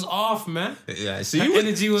energy was off, man. Yeah, so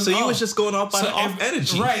you was just going off by the off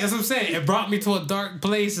energy. Right, that's what I'm saying. It brought me to a dark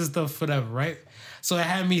place and stuff, whatever, right? So it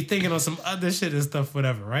had me thinking on some other shit and stuff,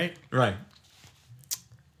 whatever, right? Right.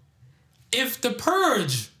 If the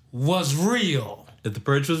Purge was real, If the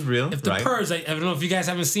Purge was real, if the right? Purge, like, I don't know if you guys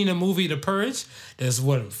haven't seen the movie The Purge. There's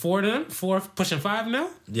what, 4 of them? 4 pushing 5 now?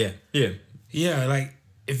 Yeah. Yeah, like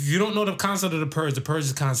if you don't know the concept of the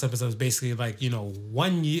Purge's concept is basically like,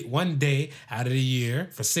 1 day out of the year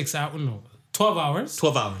for 12 hours.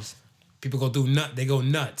 12 hours. People they go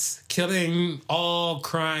nuts. Killing, all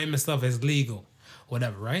crime and stuff is legal.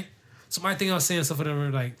 Whatever, right? So my thing I was saying stuff,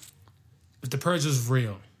 whatever, like, if the Purge was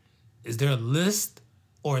real, is there a list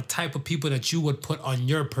or a type of people that you would put on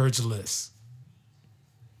your Purge list?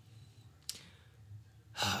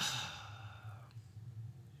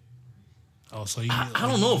 Oh, so you? I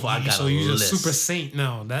don't know if I got a list. So you're a super saint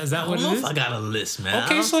now. Is that what it is? I don't know if I got a list, man.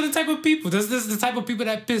 Okay, so the type of people. This is the type of people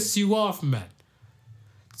that piss you off, man.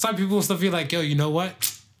 Some people and stuff you're like, yo, you know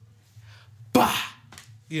what? Bah!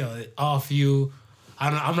 Off you.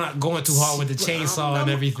 I'm not going too hard with the chainsaw and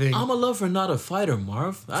everything. I'm a lover, not a fighter,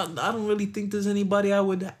 Marv. I don't really think there's anybody I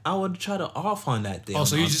would try to off on that day. Oh,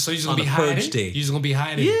 so you're just gonna be hiding? You're just gonna be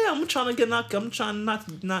hiding? Yeah, I'm trying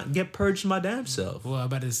not get purged my damn self. Well, I'm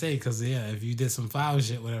about to say, because if you did some foul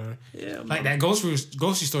shit, whatever. Yeah, like that grocery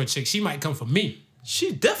store chick, she might come for me.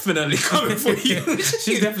 She's definitely coming for you.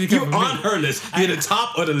 She's definitely coming for me. You're on her list. You're the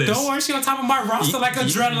top of the list. Don't worry, she's on top of my roster like a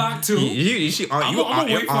dreadlock too. You're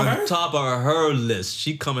on top of her list.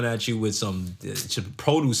 She coming at you with some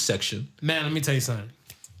produce section. Man, let me tell you something.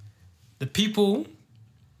 The people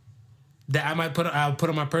that I'll put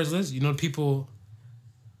on my Purge list, the people,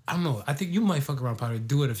 I don't know. I think you might fuck around, probably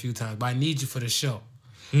do it a few times, but I need you for the show.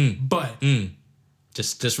 But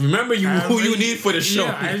just remember who you need for the show.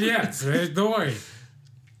 Yeah, don't worry.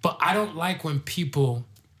 But I don't like when people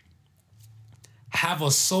have a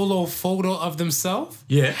solo photo of themselves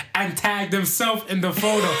and tag themselves in the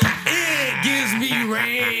photo. It gives me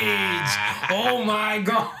rage. Oh my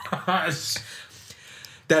gosh.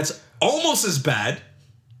 That's almost as bad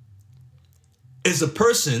as a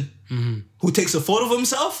person who takes a photo of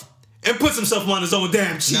himself and puts himself on his own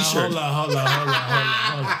damn t-shirt. No, hold on.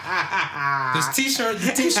 The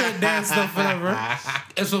t-shirt dance stuff, whatever.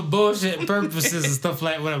 It's for bullshit purposes and stuff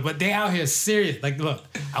like whatever. But they out here serious. Like, look,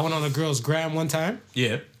 I went on a girl's gram one time.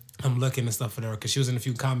 Yeah. I'm looking and stuff for her because she was in a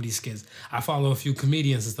few comedy skits. I follow a few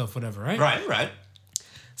comedians and stuff, whatever, right? Right.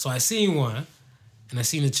 So I seen one, and I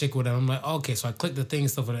seen a chick with her. I'm like, okay. So I click the thing and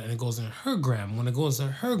stuff with her, and it goes in her gram. When it goes in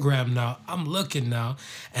her gram now, I'm looking now,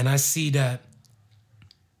 and I see that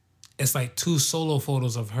it's like 2 solo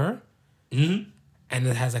photos of her, and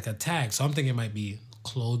it has like a tag. So I'm thinking it might be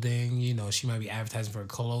clothing. She might be advertising for a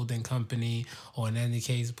clothing company, or in any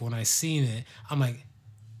case. But when I seen it, I'm like,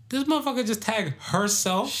 this motherfucker just tagged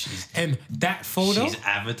herself and that photo. She's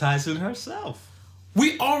advertising herself.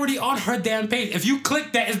 We already on her damn page. If you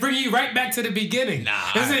click that, it's bringing you right back to the beginning.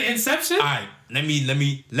 Nah, is it Inception? All right, let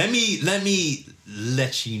me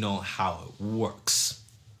let you know how it works.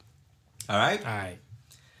 All right.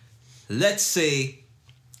 Let's say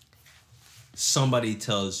somebody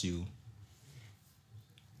tells you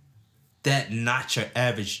that not your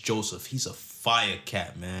average Joseph. He's a fire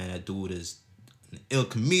cat, man. That dude is an ill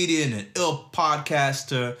comedian, an ill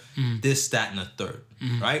podcaster, this, that, and the third,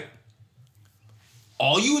 right?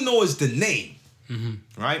 All you know is the name,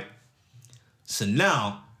 right? So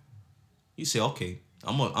now you say, okay,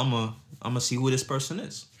 I'm gonna see who this person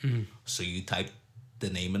is. So you type the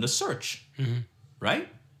name in the search, right?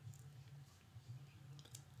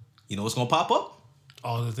 You know what's gonna pop up?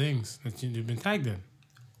 All the things that you've been tagged in.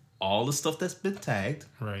 All the stuff that's been tagged.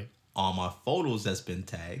 Right. All my photos that's been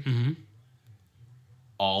tagged.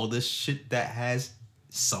 All the shit that has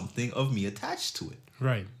something of me attached to it.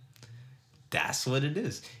 Right. That's what it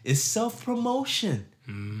is. It's self-promotion.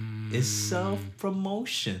 It's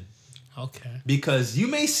self-promotion. Okay. Because you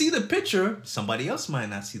may see the picture, somebody else might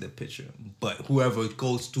not see the picture. But whoever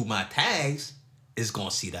goes through my tags is gonna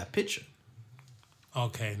see that picture.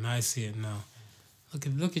 Okay, now I see it now.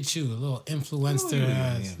 Look at you, a little influencer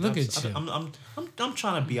ass. Look at you. I'm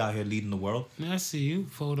trying to be out here leading the world. I see you,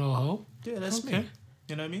 photo hoe. Yeah, that's me.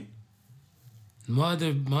 You know what I mean?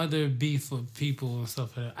 Mother beef with people and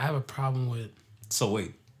stuff like that. I have a problem with. So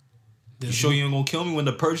wait. You sure you ain't gonna kill me when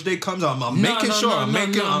the Purge day comes? I'm making sure.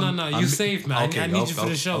 No. You safe, man. Okay, I need you for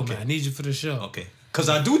the show, man. I need you for the show. Okay. Because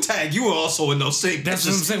I do tag you also in those same That's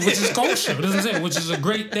what I'm saying, which is kosher. That's what I'm saying, which is a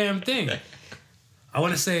great damn thing. I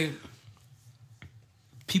want to say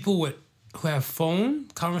people who have phone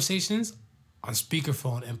conversations on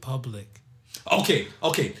speakerphone in public. Okay.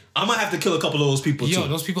 I'm going to have to kill a couple of those people too. Yo,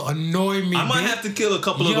 those people annoy me. I might have to kill a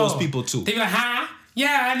couple of those people too. They be like, huh?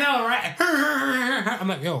 Yeah, I know, right? I'm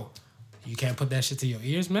like, yo, you can't put that shit to your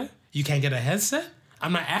ears, man? You can't get a headset?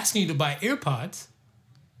 I'm not asking you to buy AirPods.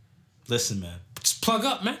 Listen, man. Just plug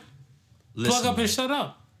up, man. Plug up and shut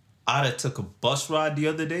up. I took a bus ride the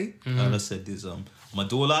other day. I said this. I'm gonna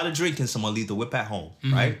do a lot of drinking, so I'm gonna leave the whip at home.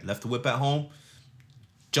 Right? Left the whip at home.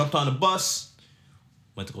 Jumped on the bus.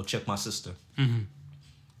 Went to go check my sister.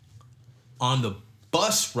 On the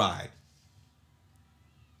bus ride,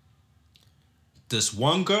 this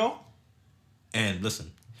one girl, and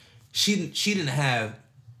listen, she didn't have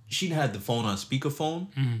the phone on speakerphone,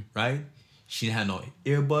 right? She didn't have no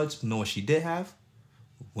earbuds. You know what she did have?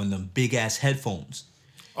 One of them big ass headphones.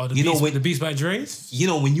 Oh, the Beats by Dre's? You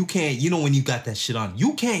know when you got that shit on,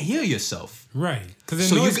 you can't hear yourself. Right. Because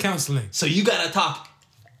there's noise counseling. So you gotta talk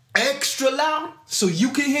extra loud so you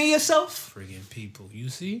can hear yourself. Friggin' people. You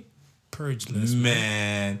see? Purge list.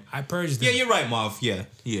 Man. I purged them. Yeah, you're right, Marv. Yeah.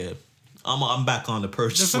 I'm back on the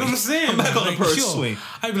purge swing. That's what I'm saying. I'm back on the purge swing.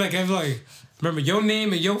 I'd be like, remember your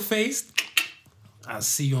name and your face? I'll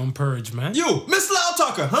see you on Purge, man. You, Miss Loud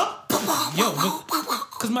Talker, huh? Yo,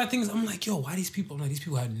 because my thing is, I'm like, yo, why these people? I'm like, these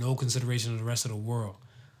people have no consideration of the rest of the world.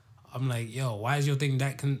 I'm like, yo, why is your thing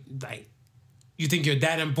that you think you're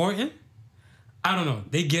that important? I don't know.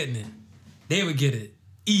 They getting it. They would get it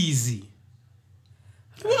easy.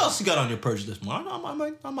 What else you got on your purge list, Mark?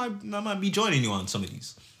 I might be joining you on some of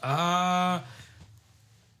these. I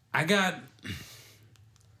got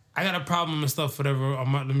a problem and stuff, whatever.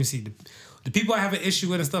 Let me see. The people I have an issue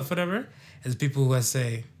with and stuff, whatever, is people who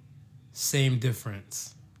say same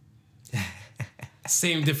difference.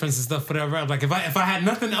 Same difference and stuff, whatever. I'm like, if I had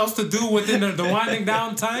nothing else to do within the winding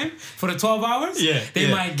down time for the 12 hours, they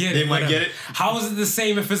might get it. They might get it. How is it the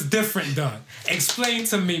same if it's different, dog? Explain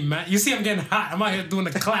to me, man. You see, I'm getting hot. I'm out here doing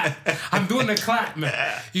the clap. I'm doing the clap,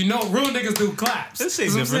 man. You know, real niggas do claps. That's the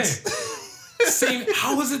same difference. Same.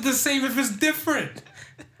 How is it the same if it's different?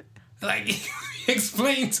 Like,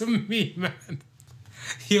 explain to me, man.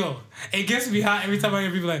 Yo, it gets me hot every time I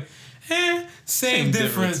hear people like, same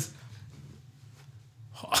difference.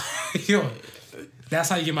 Yo, that's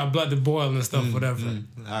how you get my blood to boil and stuff, whatever.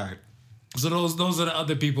 All right. So those are the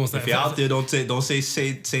other people. If you're out there, don't say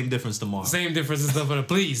same difference tomorrow. Same difference and stuff, whatever.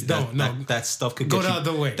 Please don't. That stuff could go get the you,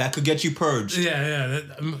 other way. That could get you purged. Yeah.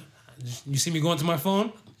 You see me going to my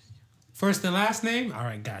phone? First and last name? All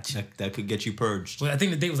right, gotcha. That could get you purged. Well, I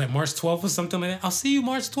think the date was like March 12th or something like that. I'll see you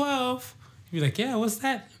March 12th. You'd be like, yeah, what's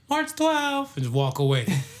that? March 12th. And just walk away.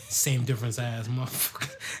 Same difference ass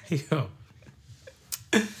motherfucker. Yo.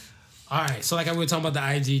 All right, so like we were talking about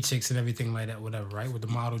the IG chicks and everything like that, whatever, right? With the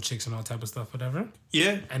model chicks and all type of stuff, whatever.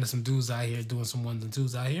 Yeah. And there's some dudes out here doing some ones and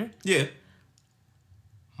twos out here. Yeah.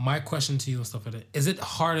 My question to you and stuff like that, is it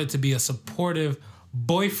harder to be a supportive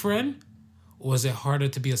boyfriend or is it harder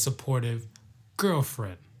to be a supportive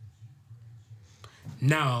girlfriend?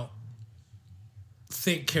 Now,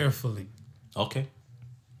 think carefully. Okay.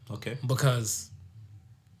 Because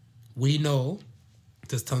we know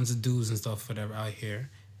there's tons of dudes and stuff, whatever, out here,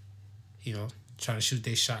 you know, trying to shoot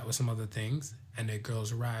their shot with some other things, and their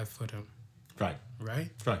girls ride for them. Right.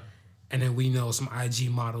 And then we know some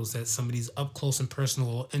IG models that some of these up close and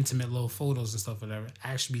personal, intimate little photos and stuff, whatever,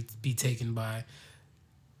 actually be taken by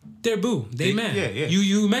their boo, they man. Yeah.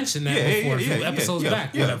 You mentioned that before, a few episodes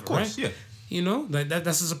back, whatever, of course, right? Yeah. You know,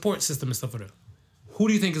 that's a support system and stuff, whatever. Who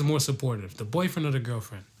do you think is more supportive, the boyfriend or the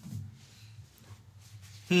girlfriend?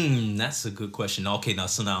 That's a good question. Okay, now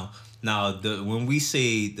when we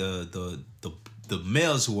say the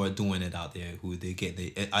males who are doing it out there,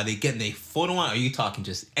 are they getting their photo on? Or are you talking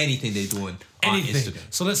just anything they're doing on Instagram?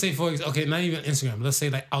 So let's say not even Instagram. Let's say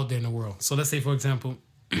like out there in the world. So let's say for example,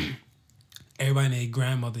 everybody and their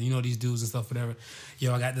grandmother, you know these dudes and stuff, whatever.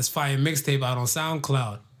 Yo, I got this fire mixtape out on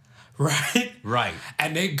SoundCloud. Right.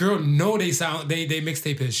 And they girl know they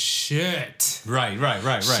mixtape is shit.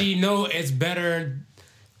 Right. She know it's better.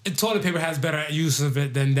 Toilet paper has better use of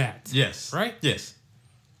it than that. Yes. Right? Yes.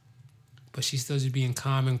 But she still just being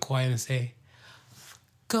calm and quiet and say,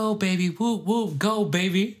 go baby, whoop whoop, go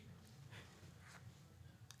baby.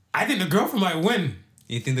 I think the girlfriend might win.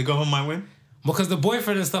 You think the girlfriend might win? Because the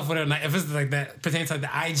boyfriend and stuff, whatever, like, if it's like that, pertains to like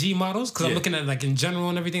the IG models, because I'm looking at like in general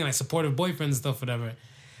and everything, like supportive boyfriends and stuff, whatever.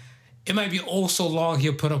 It might be oh so long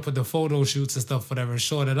he'll put up with the photo shoots and stuff, whatever, and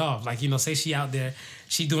short it off. Like, you know, say she out there,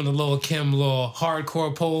 she doing the little Kim, little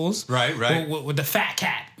hardcore pose. Right. With the fat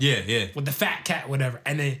cat. Yeah. With the fat cat, whatever.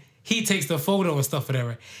 And then he takes the photo and stuff,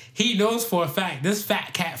 whatever. He knows for a fact this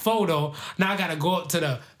fat cat photo, now I got to go up to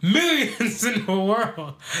the millions in the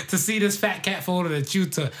world to see this fat cat photo that you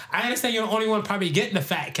took. I understand you're the only one probably getting the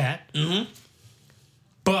fat cat. Mm-hmm.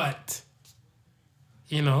 But,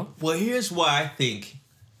 you know. Well, here's why I think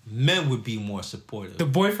men would be more supportive. The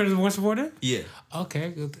boyfriend is more supportive? Yeah.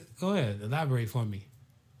 Okay, go ahead. Elaborate for me.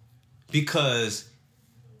 Because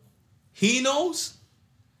he knows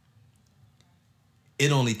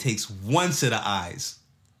it only takes one set of eyes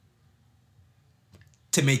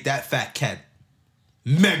to make that fat cat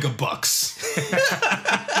mega bucks.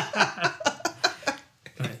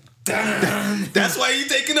 That's why he's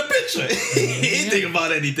taking a picture. He ain't thinking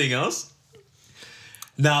about anything else.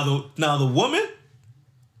 Now the woman,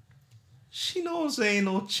 she knows there ain't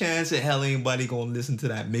no chance in hell anybody gonna listen to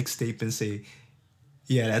that mixtape and say,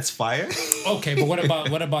 yeah, that's fire. Okay, but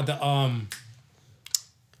what about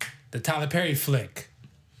the Tyler Perry flick?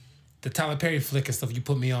 The Tyler Perry flick and stuff you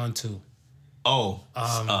put me on to. Oh,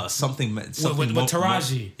 something with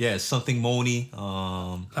Taraji. Yeah, something Moni.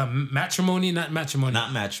 Matrimony, not matrimony.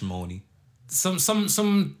 Not matrimony. Some.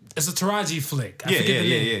 It's a Taraji flick. I forget the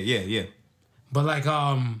name. Yeah. But like,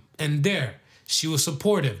 and there, she was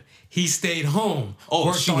supportive. He stayed home.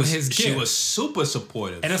 Worked on his gift. She was super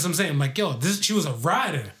supportive. And that's what I'm saying. Like, yo, she was a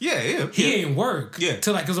rider. Yeah. He ain't work. Yeah.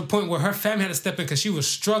 Till like, there's a point where her family had to step in because she was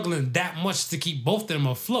struggling that much to keep both of them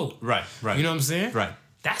afloat. Right. You know what I'm saying? Right.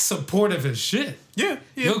 That's supportive as shit. Yeah.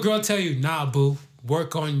 Your girl tell you, nah, boo,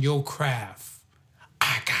 work on your craft.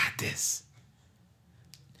 I got this.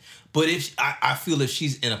 But if I feel if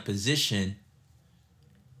she's in a position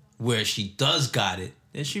where she does got it,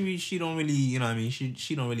 then she don't really, you know what I mean?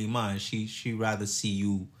 She don't really mind. She rather see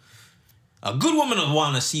you. A good woman would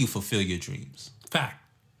want to see you fulfill your dreams. Fact.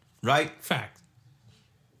 Right? Fact.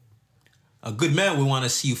 A good man would want to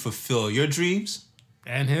see you fulfill your dreams.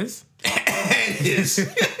 And his? And his.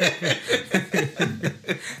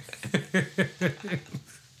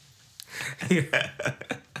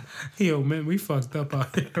 Yo, man, we fucked up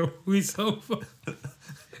out here. We so fucked.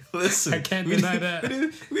 Listen, I can't deny that.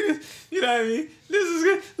 You know what I mean? This is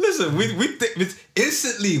good. Listen, we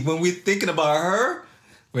instantly when we're thinking about her,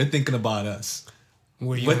 we're thinking about us.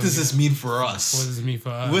 What does this mean for us? What does this mean for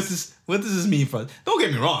us? What does this mean for us? Don't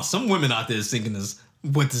get me wrong. Some women out there is thinking this.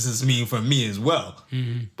 What does this mean for me as well?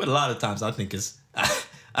 Mm-hmm. But a lot of times, I think I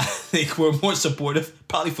think we're more supportive,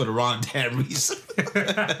 probably for the wrong damn reason.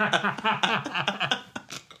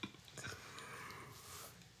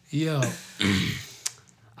 Yo.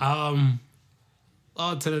 On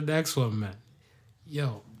to the next one, man.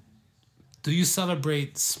 Yo, do you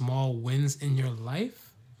celebrate small wins in your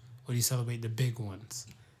life, or do you celebrate the big ones?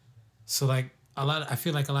 So, like, I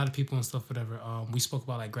feel like a lot of people and stuff, whatever. We spoke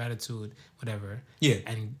about like gratitude, whatever. Yeah.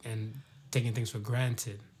 And taking things for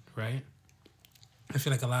granted, right? I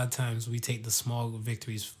feel like a lot of times we take the small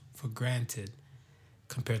victories for granted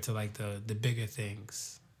compared to like the bigger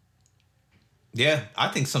things. Yeah, I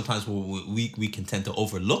think sometimes we can tend to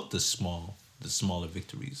overlook the smaller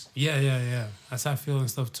victories. Yeah. That's how I feel and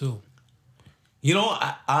stuff too. You know,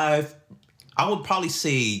 I would probably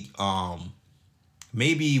say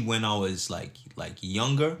maybe when I was like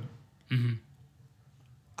younger, mm-hmm.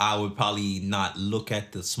 I would probably not look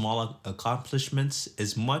at the smaller accomplishments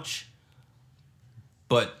as much.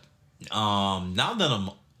 But now that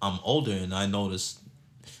I'm older and I notice,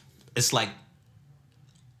 it's like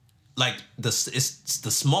the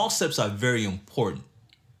small steps are very important.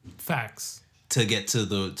 Facts. To get to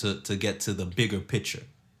the bigger picture.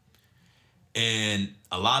 And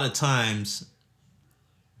a lot of times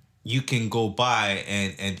you can go by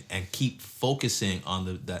and keep focusing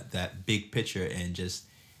on that big picture and just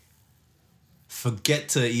forget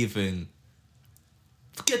to even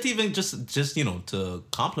just you know, to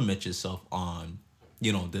compliment yourself on,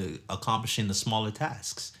 you know, the accomplishing the smaller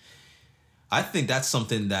tasks. I think that's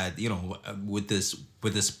something that, you know, with this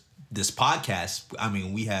podcast, I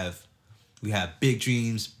mean, we have big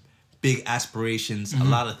dreams, big aspirations, mm-hmm. a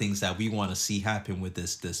lot of things that we want to see happen with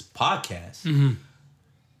this podcast. Mm-hmm.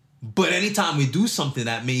 But anytime we do something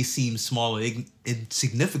that may seem small or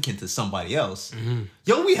insignificant to somebody else, mm-hmm.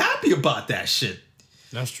 yo, we happy about that shit.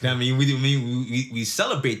 That's true. I mean, we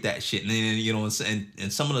celebrate that shit, and you know,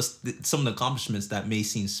 and some of the accomplishments that may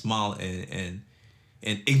seem small and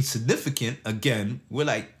insignificant, again, we're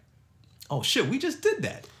like, oh shit, we just did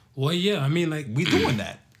that. Well, yeah, I mean, like, we doing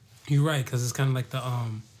that. You're right, because it's kind of like the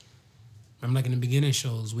remember, like in the beginning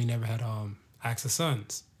shows, we never had Acts of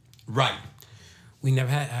Sons. Right. We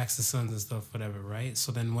never had Acts of Sons and stuff, whatever, right?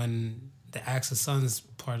 So then when the Acts of Sons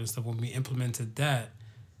part and stuff, when we implemented that,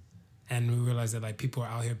 and we realized that like people are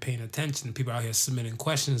out here paying attention, people are out here submitting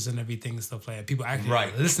questions and everything and stuff like that. People actually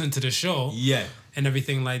right. listening to the show, yeah, and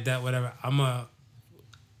everything like that, whatever.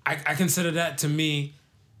 I consider that, to me,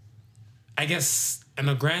 I guess on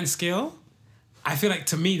a grand scale, I feel like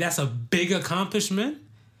to me that's a big accomplishment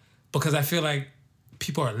because I feel like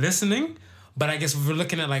people are listening. But I guess if we're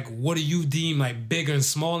looking at like what do you deem like big and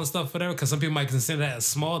small and stuff, whatever, because some people might consider that as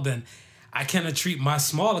small, then I cannot treat my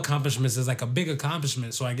small accomplishments as like a big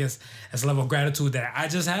accomplishment. So I guess that's a level of gratitude that I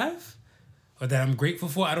just have. or that I'm grateful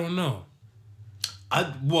for. I don't know.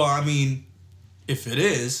 I mean, if it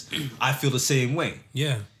is, I feel the same way.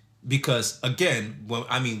 Yeah. Because again,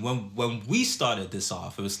 when we started this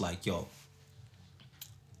off, it was like, yo,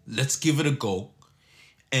 let's give it a go,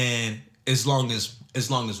 and as long as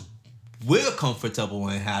we're comfortable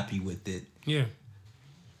and happy with it, yeah,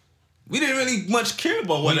 we didn't really much care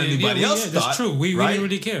about what anybody else thought. That's true. We didn't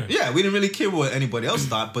really care. Yeah, we didn't really care what anybody else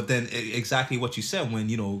thought. But then exactly what you said, when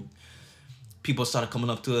people started coming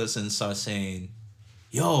up to us and started saying,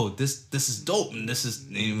 yo, this is dope, and this is,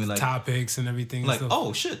 and we're like, topics and everything. Like, and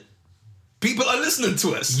oh shit, people are listening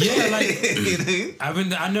to us. Yeah, like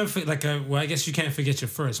I never I guess you can't forget your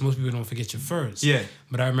first. Most people don't forget your first. Yeah.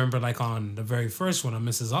 But I remember like on the very first one, on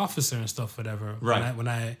Mrs. Officer and stuff, whatever. Right. When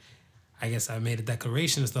I guess I made a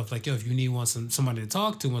declaration and stuff like, yo, if you want somebody to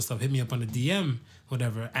talk to and stuff, hit me up on the DM,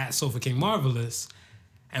 whatever, at Sofa King Marvelous,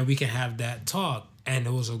 and we can have that talk. And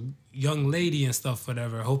there was a young lady and stuff,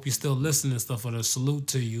 whatever. Hope you still listening and stuff. A salute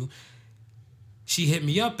to you. She hit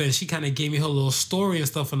me up and she kind of gave me her little story and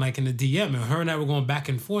stuff, and like in the DM, and her and I were going back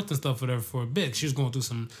and forth and stuff, whatever, for a bit. She was going through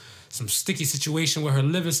some sticky situation with her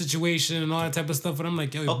living situation and all that type of stuff. And I'm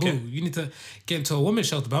like, yo, okay, boo, you need to get into a women's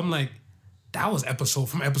shelter. But I'm like, that was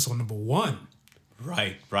episode number 1.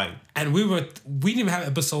 Right. And we didn't even have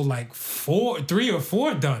episode like 3 or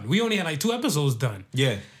 4 done. We only had like 2 episodes done.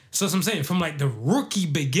 Yeah. So that's what I'm saying. From like the rookie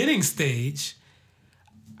beginning stage,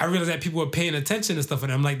 I realized that people were paying attention and stuff.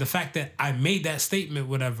 And I'm like, the fact that I made that statement,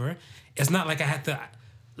 whatever, it's not like I had to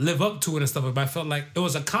live up to it and stuff. But I felt like it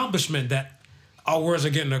was accomplishment that our words are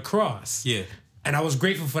getting across. Yeah. And I was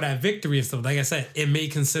grateful for that victory and stuff. Like I said, it may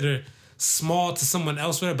consider small to someone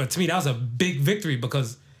else, whatever, but to me, that was a big victory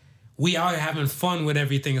because we are having fun with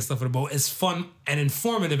everything and stuff with the boat. It's fun and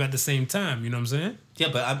informative at the same time. You know what I'm saying? Yeah,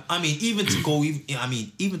 but I mean, even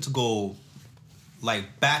to go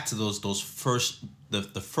like back to those first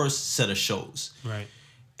the first set of shows, right?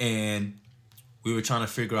 And we were trying to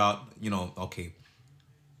figure out, okay,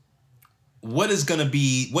 what is gonna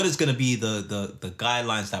be the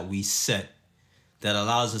guidelines that we set that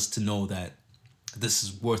allows us to know that this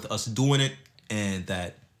is worth us doing it and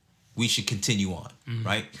that we should continue on,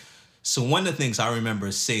 right? So one of the things I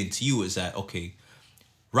remember saying to you is that, okay,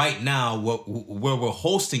 right now where we're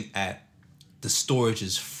hosting at, the storage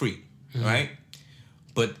is free, right?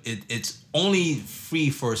 But it's only free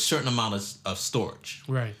for a certain amount of storage.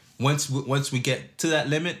 Right. Once we get to that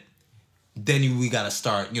limit, then we got to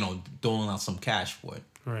start, doling out some cash for it.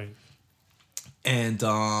 Right. And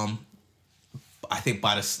I think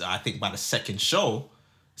by the second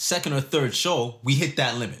or third show, we hit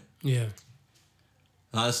that limit. Yeah.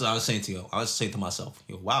 And I was saying to myself,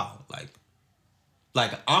 wow,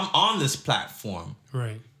 like I'm on this platform,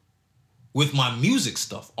 right, with my music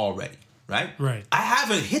stuff already, right? Right. I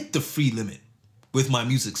haven't hit the free limit with my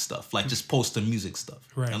music stuff, like just posting music stuff.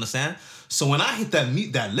 Right. You understand? So when I hit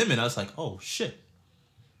that limit, I was like, oh shit,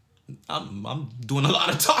 I'm doing a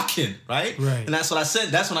lot of talking, right? Right. And that's what I said.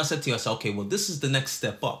 That's when I said to you, I said, okay, well, this is the next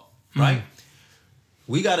step up, right?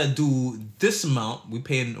 We gotta do this amount. We're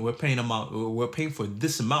paying for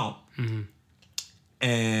this amount,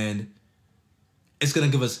 and it's gonna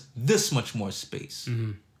give us this much more space.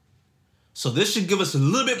 So this should give us a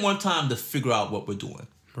little bit more time to figure out what we're doing.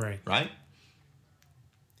 Right. Right.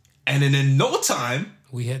 And then in no time,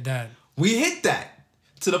 we hit that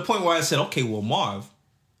to the point where I said, okay, well, Marv,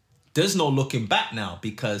 there's no looking back now,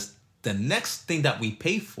 because the next thing that we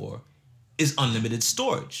pay for is unlimited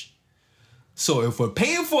storage. So if we're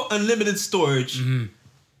paying for unlimited storage,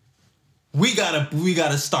 we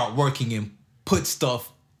gotta start working and put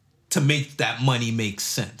stuff to make that money make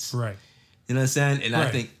sense. Right. You know what I'm saying? And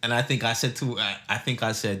right. I think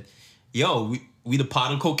I said, yo, we the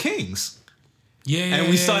Particle Kings. Yeah. And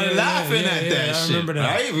we started laughing at that shit. I remember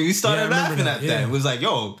that. Right? We started laughing at that. It was like,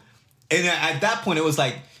 yo. And at that point, it's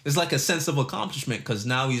like a sense of accomplishment, because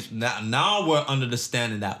now we're under the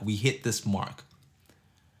standing that we hit this mark.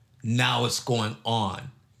 Now it's going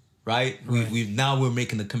on, right? Now we're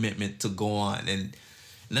making the commitment to go on, and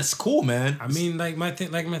that's cool, man. I mean, my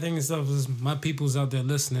thing is stuff is, my people's out there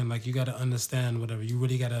listening. Like, you got to understand whatever. You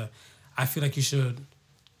really got to. I feel like you should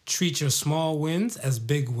treat your small wins as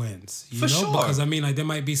big wins. You know, sure. Because I mean, like, there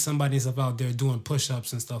might be somebody stuff out there doing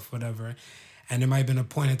push-ups and stuff, whatever, and there might have been a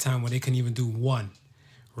point in time where they couldn't even do 1,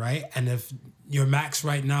 right? And if your max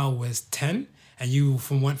right now was 10, and you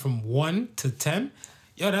went from 1 to 10.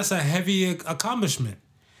 Yo, that's a heavy accomplishment.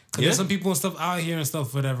 Because there's some people and stuff out here and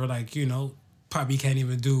stuff, whatever, like, probably can't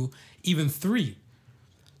even do even 3.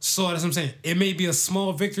 So that's what I'm saying. It may be a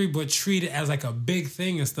small victory, but treat it as like a big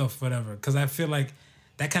thing and stuff, whatever. Because I feel like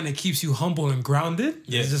that kind of keeps you humble and grounded.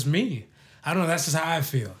 Yeah. It's just me. I don't know. That's just how I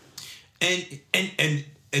feel.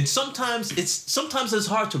 And sometimes it's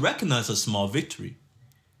hard to recognize a small victory.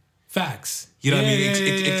 Facts. You know what I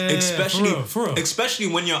mean? Especially for real. Especially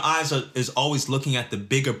when your eyes is always looking at the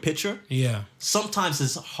bigger picture. Yeah. Sometimes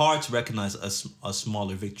it's hard to recognize a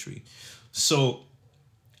smaller victory. So,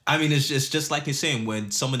 I mean, it's just like you're saying,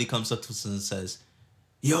 when somebody comes up to us and says,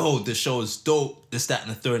 yo, the show is dope, this, that,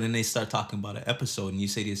 and the third, and they start talking about an episode, and you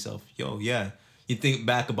say to yourself, yo, yeah. You think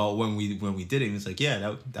back about when we did it, and it's like,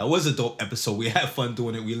 yeah, that was a dope episode. We had fun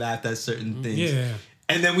doing it. We laughed at certain things. Yeah.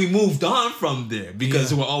 And then we moved on from there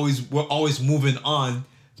because we're always moving on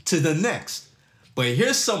to the next. But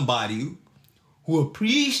here's somebody who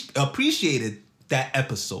appreciated that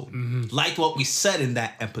episode, liked what we said in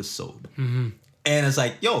that episode, and it's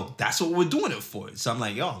like, yo, that's what we're doing it for. So I'm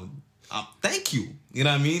like, yo, thank you. You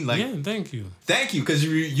know what I mean? Like, yeah, thank you, because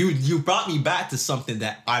you brought me back to something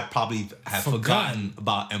that I probably have forgotten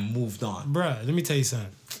about and moved on. Bruh, let me tell you something.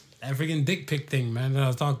 That freaking dick pic thing, man, that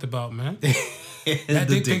I talked about, man. That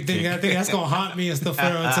dick pic thing, I think that's gonna haunt me and stuff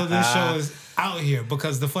until this show is out here.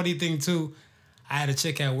 Because the funny thing too, I had a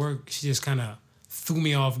chick at work. She just kind of threw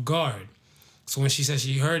me off guard. So when she said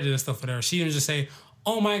she heard it and stuff whatever, she didn't just say,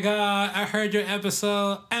 "Oh my God, I heard your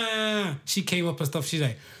episode." She came up and stuff. She's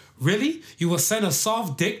like, "Really? You will send a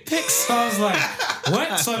soft dick pic?" So I was like,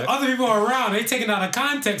 "What?" So other people are around, they taking out of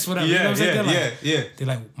context, whatever. Yeah, you know what I'm saying? Yeah. They're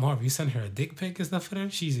like, "Marv, you sent her a dick pic and stuff for her?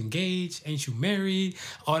 She's engaged, ain't you married?"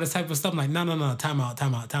 All this type of stuff. I'm like, no, time out,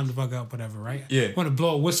 time to fuck up, whatever, right? Yeah. Want to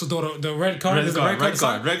blow a whistle, throw the red card? Red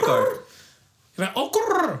card. Like,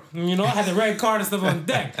 oh, you know, I had the red card and stuff on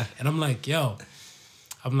deck. And I'm like, and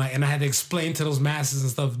I had to explain to those masses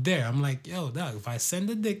and stuff there. I'm like, yo, dog, if I send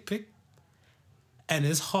a dick pic and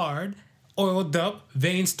it's hard, oiled up,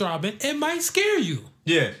 veins throbbing, it might scare you.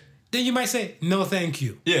 Yeah. Then you might say, no, thank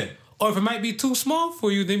you. Yeah. Or if it might be too small for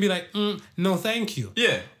you, then be like, no, thank you.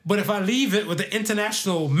 Yeah. But if I leave it with the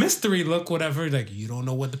international mystery look, whatever, like, you don't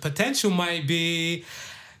know what the potential might be.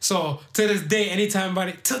 So, to this day, anytime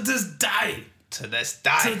to this day,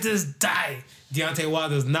 Deontay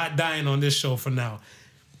Wilder's not dying on this show for now.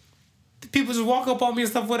 People just walk up on me and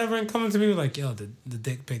stuff, whatever, and come to me like, yo, the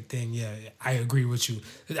dick pic thing, yeah, I agree with you.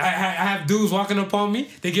 I have dudes walking up on me,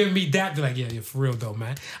 they giving me dap, they're like, yeah, for real though,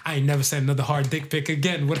 man. I ain't never sent another hard dick pic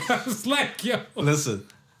again. What I was like, yo. Listen,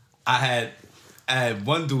 I had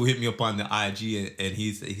one dude hit me up on the IG, and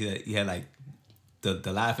he had like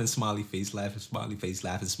the laughing smiley face,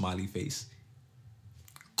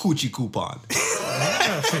 coochie coupon.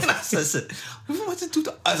 I said, what's it do?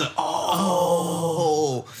 I was like,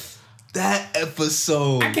 oh. That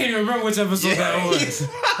episode. I can't even remember which episode that was.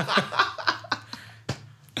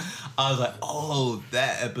 I was like, oh,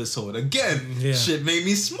 that episode. Again, shit made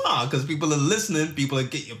me smile because people are listening, people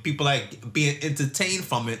are being entertained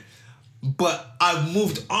from it. But I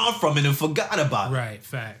moved on from it and forgot about it. Right,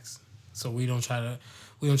 facts. So we don't try to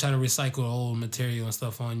recycle old material and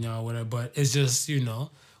stuff on y'all, whatever. But it's just, you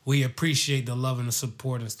know, we appreciate the love and the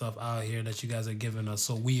support and stuff out here that you guys are giving us.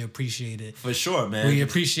 So we appreciate it. For sure, man. We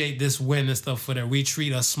appreciate this win and stuff for that. We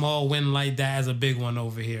treat a small win like that as a big one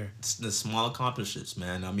over here. It's the small accomplishments,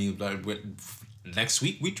 man. I mean, like next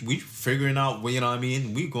week we figuring out, you know what I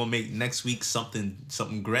mean? We gonna make next week something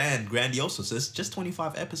grandiose. So it's just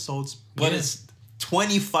 25 episodes, but it's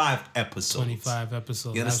 25 episodes. 25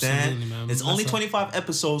 episodes. You understand? Absolutely, man. It's only 25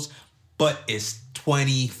 episodes, but it's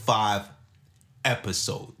 25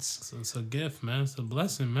 episodes. So it's a gift, man. It's a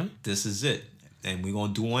blessing, man. This is it. And we're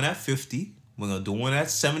going to do one at 50. We're going to do one at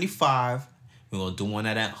 75. We're going to do one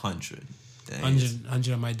at 100.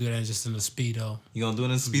 100 I might do that just in a Speedo. You going to do it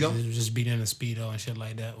in a Speedo? Just be in a Speedo and shit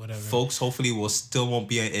like that, whatever. Folks, hopefully won't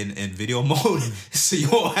be in video mode, so you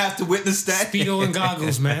won't have to witness that. Speedo and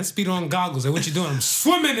goggles, man. Speedo and goggles. And what you doing? I'm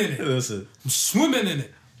swimming in it. Listen. I'm swimming in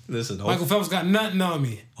it. Listen, Michael Phelps got nothing on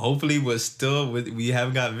me. Hopefully, we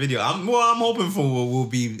haven't got video. I'm hoping for we'll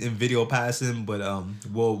be in video passing, but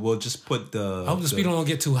we'll just put the. I hope the Speedo don't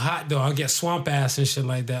get too hot though. I'll get swamp ass and shit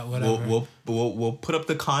like that. Whatever. We'll put up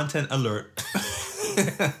the content alert,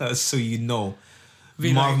 so you know.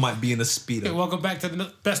 Be Marv like, might be in a Speedo. Hey, welcome back to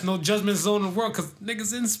the best no judgment zone in the world, cause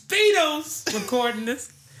niggas in Speedos recording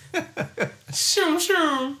this. Sure.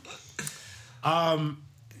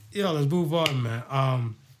 Let's move on,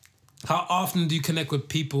 man. How often do you connect with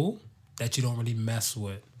people that you don't really mess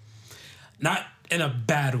with? Not in a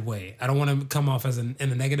bad way. I don't want to come off as in a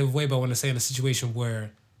negative way, but I want to say in a situation where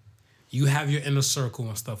you have your inner circle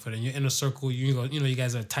and stuff. And in your inner circle, you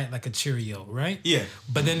guys are tight like a Cheerio, right? Yeah.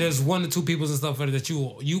 But then there's 1 or 2 people and stuff that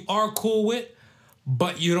you are cool with,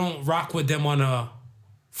 but you don't rock with them on a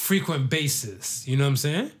frequent basis. You know what I'm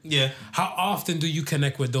saying? Yeah. How often do you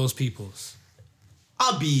connect with those peoples?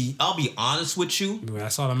 I'll be honest with you.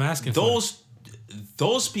 That's all I'm asking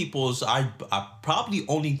Those peoples I probably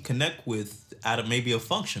only connect with at maybe a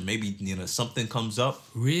function. Maybe, something comes up.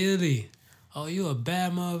 Really? Oh, you a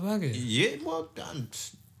bad motherfucker. Yeah, well,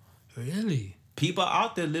 Really? people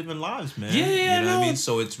out there living lives, man. Yeah, you know no. what I mean?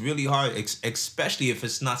 So it's really hard, especially if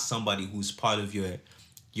it's not somebody who's part of your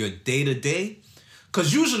day-to-day.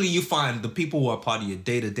 Because usually you find the people who are part of your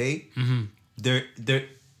day-to-day,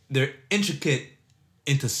 they're intricate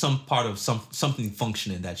into some part of something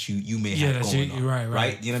functioning that you may have going on.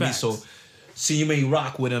 Right? You know what I mean? So you may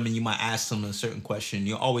rock with them and you might ask them a certain question.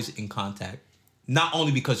 You're always in contact. Not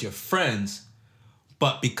only because you're friends,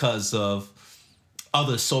 but because of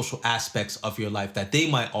other social aspects of your life that they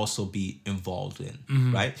might also be involved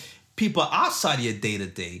in, right? People outside of your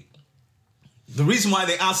day-to-day, the reason why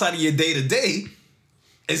they're outside of your day-to-day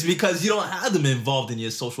is because you don't have them involved in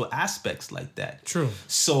your social aspects like that. True.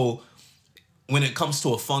 So when it comes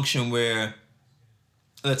to a function where,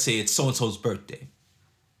 let's say it's so-and-so's birthday,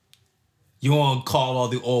 you want to call all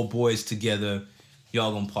the old boys together,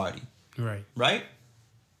 y'all gonna party. Right. Right?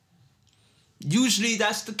 Usually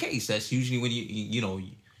that's the case. That's usually when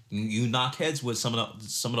you knock heads with some of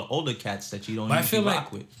the older cats that you don't usually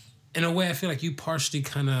rock with. In a way, I feel like you partially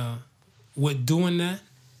kind of, with doing that,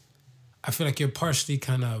 I feel like you're partially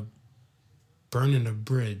kind of burning a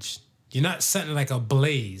bridge. You're not setting like a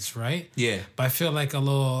blaze, right? Yeah. But I feel like a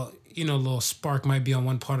little spark might be on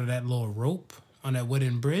one part of that little rope on that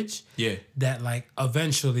wooden bridge. Yeah. That like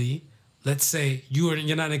eventually, let's say you're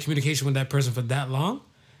not in communication with that person for that long,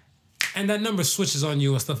 and that number switches on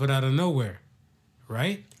you and stuff out of nowhere,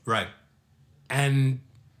 right? Right. And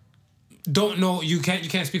don't know, you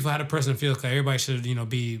can't speak for how the person feels, because everybody should,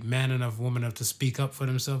 be man enough, woman enough to speak up for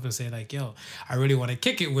themselves and say like, yo, I really want to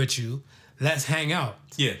kick it with you. Let's hang out.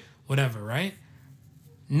 Yeah. Whatever, right?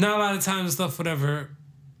 Not a lot of times and stuff, whatever,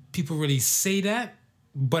 people really say that,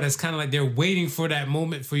 but it's kind of like they're waiting for that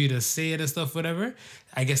moment for you to say it and stuff, whatever.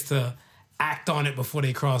 I guess to act on it before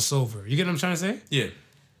they cross over. You get what I'm trying to say? Yeah.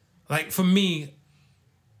 Like for me,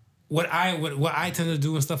 what I tend to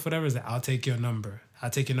do and stuff, whatever, is that I'll take your number. I'll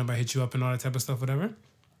take your number, hit you up and all that type of stuff, whatever.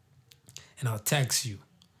 And I'll text you.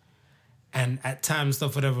 And at times,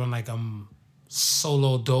 stuff, whatever, when like I'm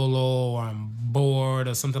solo dolo or I'm bored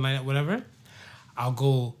or something like that, whatever, I'll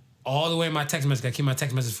go all the way in my text message. I keep my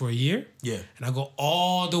text message for a year. Yeah. And I go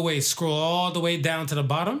all the way, scroll all the way down to the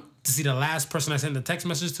bottom to see the last person I sent the text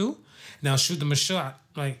message to. And I'll shoot them a shot.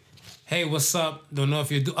 Like, hey, what's up? Don't know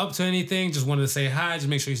if you're up to anything. Just wanted to say hi. Just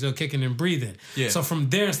make sure you're still kicking and breathing. Yeah. So from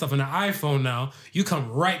there and stuff on the iPhone now, you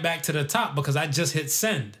come right back to the top because I just hit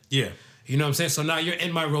send. Yeah. You know what I'm saying? So now you're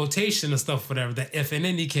in my rotation and stuff, whatever. That if in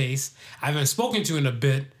any case I haven't spoken to you in a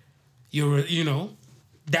bit,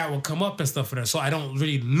 that will come up and stuff, whatever. So I don't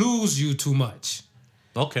really lose you too much.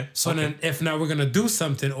 Okay. So then if now we're gonna do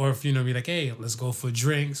something, or if be like, hey, let's go for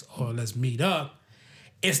drinks or let's meet up,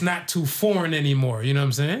 it's not too foreign anymore. You know what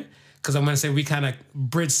I'm saying? Because I'm gonna say we kind of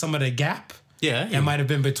bridge some of the gap. Yeah. That might have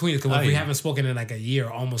been between us. Because if we haven't spoken in like a year,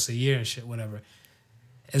 almost a year and shit, whatever,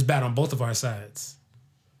 it's bad on both of our sides.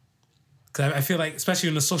 Because I feel like, especially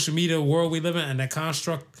in the social media world we live in and that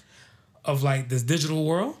construct of like this digital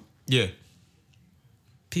world. Yeah.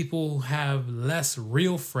 People have less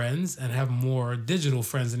real friends and have more digital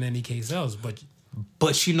friends in any case else.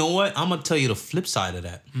 But you know what? I'm gonna tell you the flip side of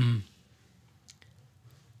that. Mm.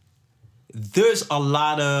 There's a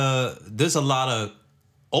lot of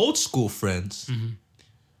old school friends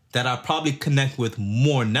that I probably connect with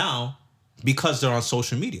more now because they're on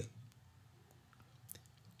social media.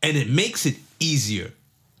 And it makes it easier.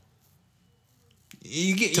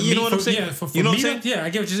 You know what I'm saying? Yeah, for you know what I'm saying? Yeah, I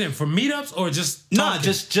get what you're saying. For meetups or just talking?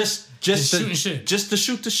 Just shooting shit. Just to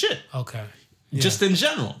shoot the shit. Okay. Yeah. Just in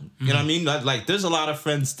general. You know what I mean? Like there's a lot of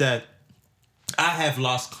friends that I have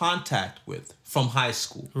lost contact with from high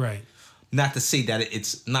school. Right. Not to say that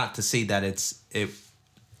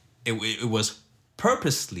it was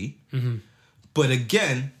purposely, but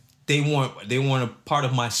again, they weren't a part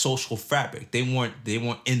of my social fabric. They weren't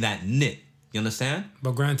in that knit. You understand?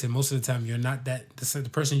 But granted, most of the time, you're not the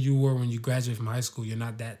person you were when you graduated from high school. You're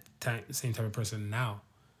not that same type of person now.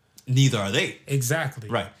 Neither are they. Exactly.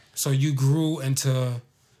 Right. So you grew into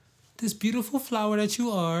this beautiful flower that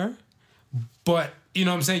you are, but you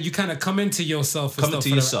know what I'm saying? You kind of come into yourself.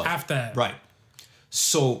 After that. Right.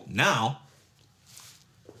 So now,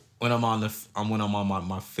 when I'm on my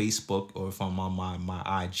Facebook or if I'm on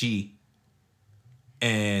my IG,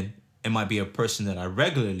 and it might be a person that I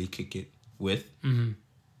regularly kick it with,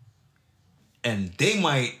 and they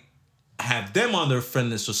might have them on their friend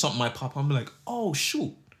list or something might pop up. I'm like, oh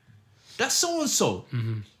shoot, that's so and so.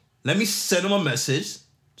 Let me send them a message,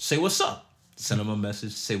 say what's up. Send them a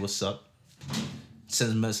message, say what's up.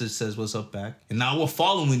 Send a message, says what's up back. And now we're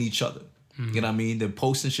following each other. You know what I mean? They're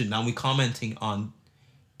posting shit. Now we commenting on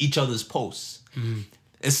each other's posts.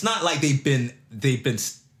 It's not like they've been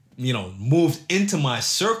moved into my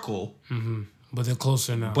circle. But they're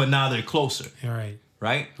closer now. But now they're closer. Right.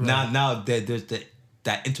 Right? Now there's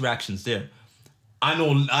that interaction's there. I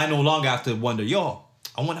no longer have to wonder, yo,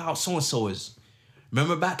 I wonder how so and so is.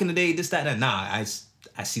 Remember back in the day, this, that, and nah.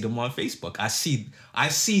 I see them on Facebook. I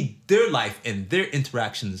see their life and their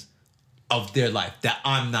interactions of their life that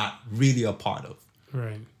I'm not really a part of.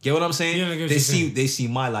 Right. Get what I'm saying? Yeah, I get what they you're see saying. they see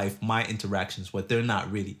my life, my interactions, what they're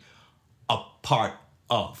not really a part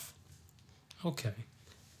of. Okay.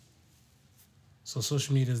 So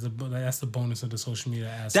social media is that's the bonus of the social media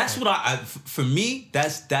aspect. That's what for me.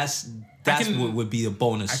 That's what would be a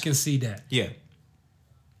bonus. I can see that. Yeah.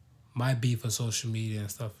 My beef with social media and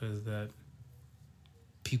stuff is that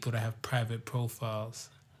people that have private profiles,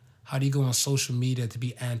 how do you go on social media to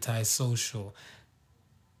be antisocial?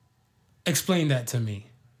 Explain that to me.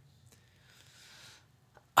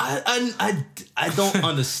 I don't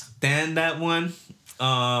understand that one.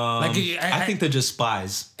 I think they're just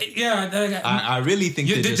spies. Yeah, I really think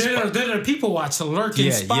they're just spies. They're the people watch, so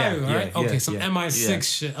lurking spy, right? Okay, some yeah, MI6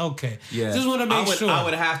 shit. Okay, yeah. Just want to make sure. I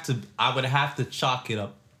would have to chalk it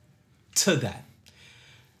up to that.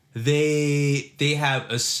 They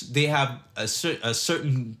have a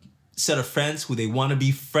certain set of friends who they want to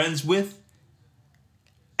be friends with,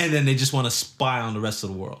 and then they just want to spy on the rest of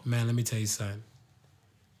the world. Man, let me tell you something.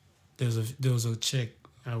 There was a chick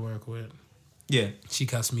I work with. Yeah. She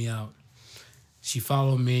cussed me out. She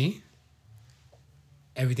followed me.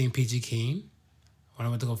 Everything PG Keen. When I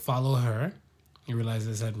went to go follow her, I realized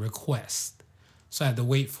it said request. So I had to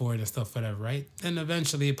wait for it and stuff, whatever, right? Then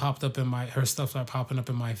eventually it popped up her stuff started popping up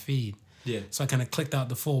in my feed. Yeah. So I kind of clicked out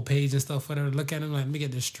the full page and stuff, whatever. Look at it, like, let me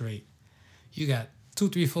get this straight. You got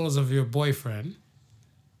 2-3 photos of your boyfriend,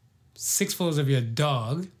 6 photos of your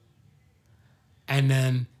dog, and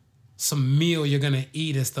then some meal you're gonna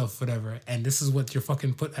eat and stuff, whatever. And this is what you're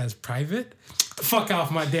fucking put as private? Get the fuck off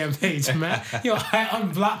my damn page, man. Yo,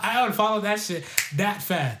 I unfollowed that shit that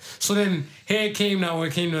fast. So then here it came now,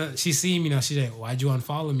 she seen me now, she's like, why'd you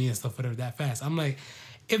unfollow me and stuff, whatever, that fast? I'm like,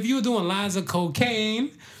 if you were doing lines of cocaine,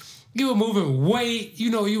 you were moving weight,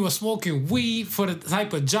 you were smoking weed for the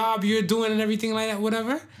type of job you're doing and everything like that,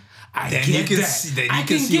 whatever. Then you can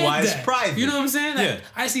see why it's private. You know what I'm saying? Like, yeah.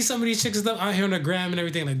 I see some of these chicks and stuff out here on the gram and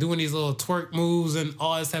everything, like doing these little twerk moves and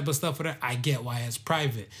all this type of stuff. I get why it's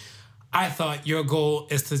private. I thought your goal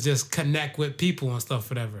is to just connect with people and stuff,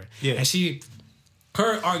 whatever. Yeah. And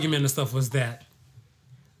her argument and stuff was that,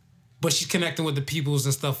 but she's connecting with the peoples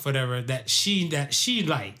and stuff, whatever, that she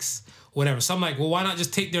likes. Whatever. So I'm like, well, why not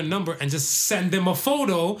just take their number and just send them a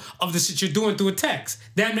photo of the shit you're doing through a text?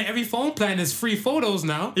 Damn near every phone plan is free photos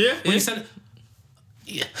now. Yeah. When you send it,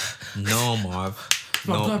 yeah. No, Marv.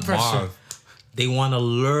 My blood pressure. Marv. They want to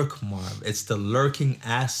lurk, Marv. It's the lurking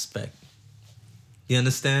aspect. You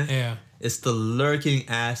understand? Yeah. It's the lurking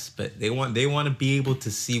aspect. They want to be able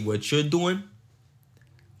to see what you're doing,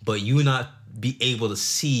 but you not be able to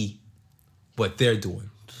see what they're doing.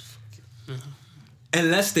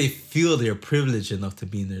 Unless they feel they're privileged enough to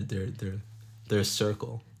be in their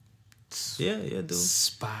circle. Yeah, dude.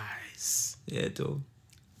 Spies. Yeah, dude.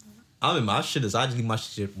 I mean, I just leave my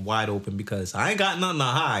shit wide open because I ain't got nothing to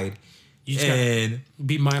hide. You just gotta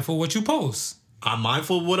be mindful of what you post. I'm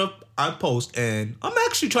mindful of what I post, and I'm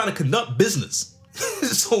actually trying to conduct business.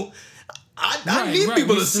 So I need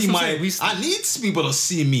people to see I need people to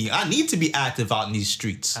see me. I need to be active out in these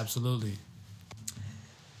streets. Absolutely.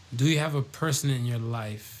 Do you have a person in your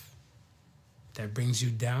life that brings you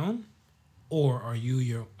down, or are you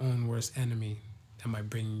your own worst enemy that might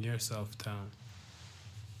bring yourself down?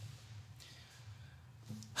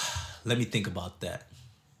 Let me think about that.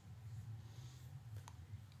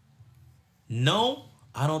 No,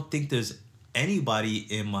 I don't think there's anybody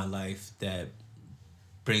in my life that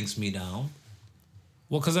brings me down.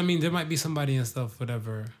 Well, because, I mean, there might be somebody and stuff,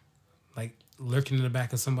 whatever, like lurking in the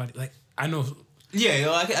back of somebody. Like, I know...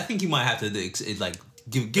 Yeah, I think you might have to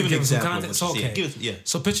give an example. So, okay. Yeah.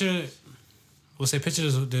 So picture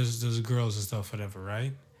there's girls and stuff, whatever,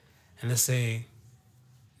 right? And let's say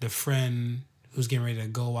the friend who's getting ready to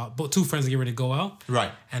go out, but 2 friends are getting ready to go out.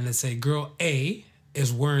 Right. And let's say girl A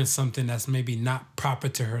is wearing something that's maybe not proper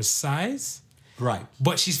to her size. Right.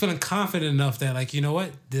 But she's feeling confident enough that, like, you know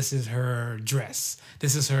what? This is her dress.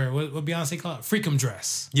 This is her, what Beyonce call it? Freakum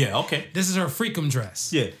dress. Yeah, okay. This is her freakum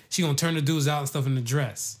dress. Yeah. She gonna turn the dudes out and stuff in the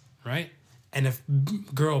dress, right? And if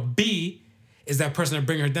girl B is that person that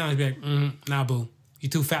bring her down, she'd be like, nah, boo. You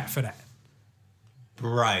too fat for that.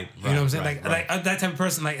 Right. You know what I'm saying? Like that type of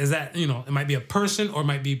person, like, is that, you know, it might be a person or it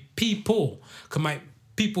might be people.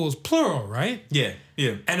 People is plural, right? Yeah,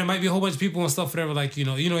 yeah. And it might be a whole bunch of people and stuff, whatever. Like, you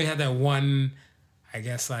had that one, I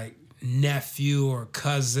guess, like, nephew or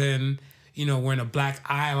cousin, wearing a black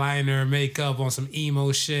eyeliner, makeup on some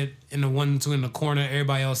emo shit, in the one, two in the corner.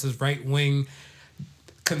 Everybody else is right-wing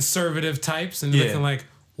conservative types. And looking like,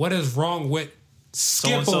 what is wrong with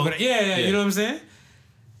Skip over there? Yeah, you know what I'm saying?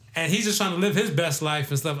 And he's just trying to live his best life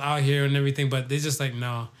and stuff out here and everything. But they're just like,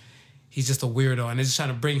 no, he's just a weirdo. And they're just trying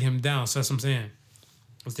to bring him down. So that's what I'm saying.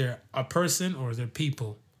 Is there a person or is there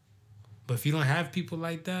people? But if you don't have people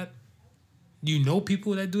like that, you know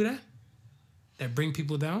people that do that bring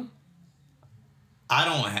people down. I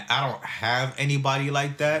don't have anybody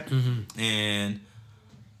like that, and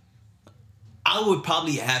I would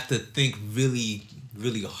probably have to think really,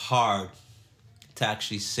 really hard to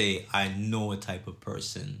actually say I know a type of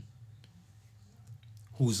person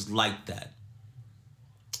who's like that.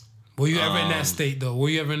 Were you ever in that state though? Were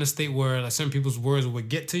you ever in a state where like certain people's words would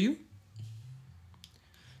get to you?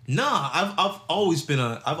 Nah, I've always been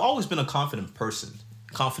a confident person,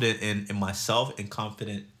 confident in myself and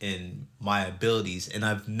confident in my abilities, and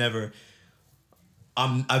I've never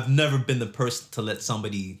been the person to let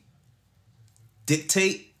somebody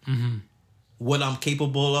dictate what I'm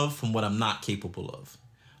capable of from what I'm not capable of.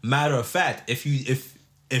 Matter of fact, if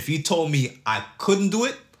you told me I couldn't do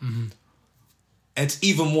it, it's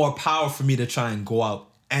even more power for me to try and go out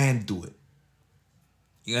and do it.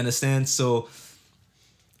 You understand? So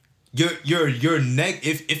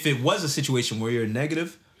if it was a situation where you're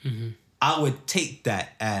negative, I would take that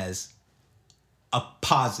as a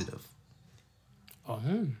positive. You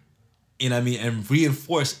know what I mean? And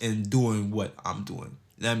reinforce in doing what I'm doing.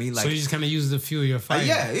 You know what I mean? Like, so you just kind of use the fuel your fire.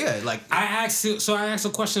 Yeah. Like I asked a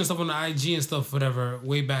question and stuff on the IG and stuff, whatever,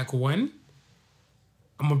 way back when.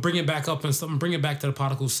 I'm gonna bring it back up and stuff. I'm bring it back to the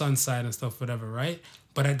prodigal son side and stuff, whatever, right?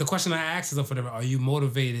 But the question I asked is stuff, whatever. Are you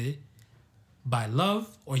motivated by love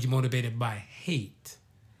or are you motivated by hate?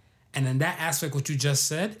 And in that aspect, what you just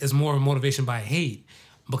said is more of motivation by hate,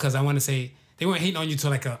 because I want to say they weren't hating on you to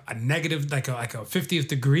like a negative, like a 50th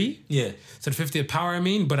degree. Yeah. So the 50th power,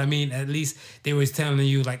 but I mean, at least they was telling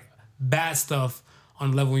you like bad stuff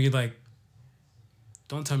on the level where you're like,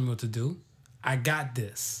 don't tell me what to do. I got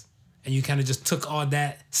this. And you kind of just took all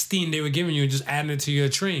that steam they were giving you and just added it to your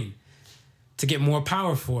train to get more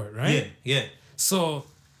power for it, right? Yeah. So,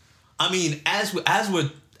 I mean, as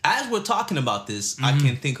we're talking about this, I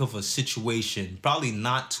can think of a situation probably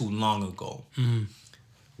not too long ago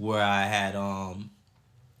where I had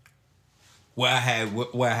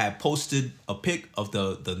posted a pic of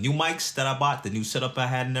the new mics that I bought, the new setup I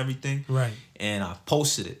had and everything. Right. And I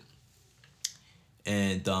posted it.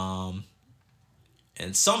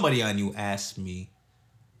 And somebody I knew asked me.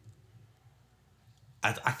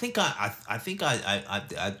 I think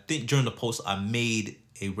during the post I made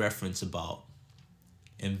a reference about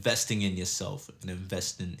investing in yourself and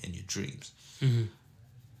investing in your dreams.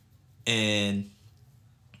 And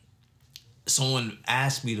someone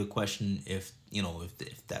asked me the question if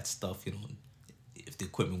that stuff, if the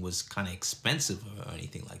equipment was kind of expensive or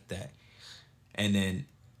anything like that, and then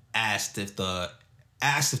asked if the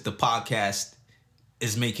podcast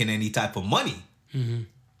is making any type of money.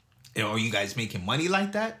 Are you guys making money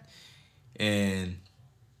like that? And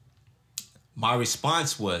my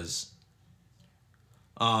response was,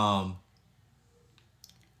 no,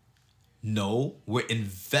 we're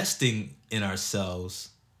investing in ourselves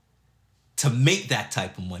to make that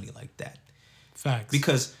type of money like that. facts.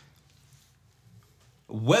 Because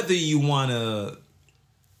whether you want to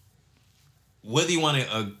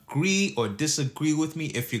agree or disagree with me,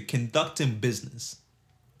 if you're conducting business,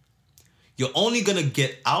 you're only going to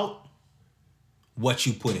get out what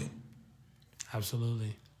you put in.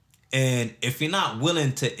 Absolutely. And if you're not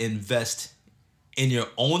willing to invest in your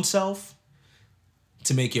own self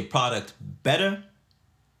to make your product better,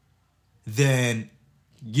 then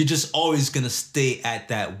you're just always going to stay at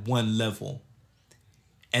that one level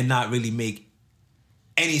and not really make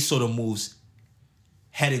any sort of moves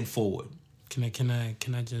heading forward. Can I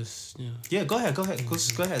just, Yeah, go ahead. Go ahead.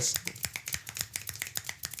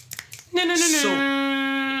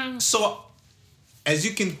 No. So as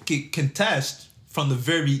you can contest from the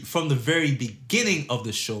very beginning of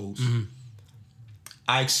the shows,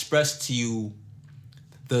 I expressed to you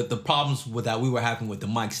the problems that we were having with the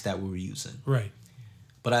mics that we were using. Right.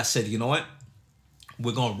 But I said, you know what?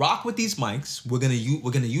 We're gonna rock with these mics. We're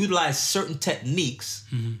gonna utilize certain techniques.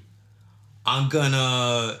 Mm-hmm. I'm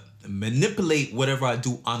gonna manipulate whatever I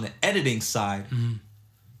do on the editing side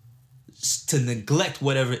to neglect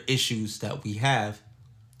whatever issues that we have.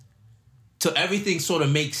 So everything sort of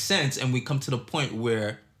makes sense, and we come to the point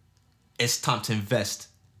where it's time to invest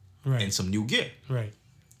in some new gear. Right.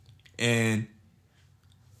 And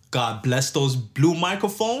God bless those blue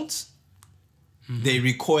microphones. Mm-hmm. They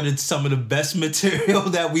recorded some of the best material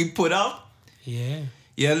that we put out. Yeah.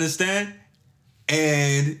 You understand?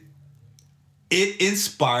 And it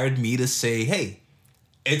inspired me to say, hey,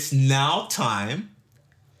 it's now time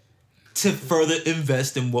to further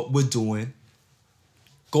invest in what we're doing.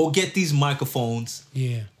 Go get these microphones.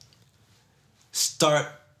 Yeah. Start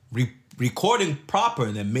recording proper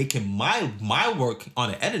and then making my work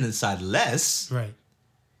on the editing side less. Right.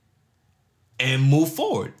 And move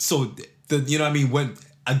forward. So, you know what I mean? When,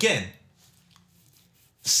 again,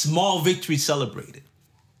 small victory celebrated.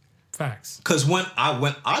 Facts. Because when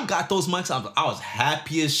I got those mics, I was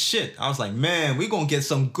happy as shit. I was like, man, we're going to get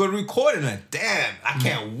some good recording. And damn, I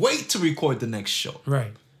can't wait to record the next show.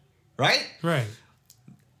 Right. Right? Right.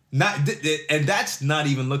 And that's not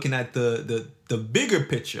even looking at the bigger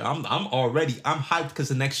picture. I'm hyped because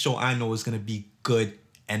the next show I know is going to be good,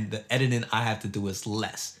 and the editing I have to do is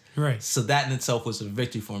less. Right. So that in itself was a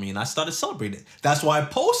victory for me, and I started celebrating. That's why I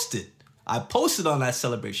posted. I posted on that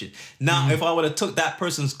celebration. Now, if I would have took that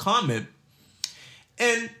person's comment,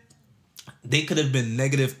 and they could have been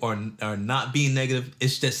negative or not being negative,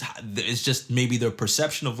 it's just maybe their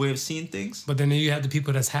perception of way of seeing things. But then you have the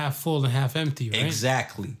people that's half full and half empty, right?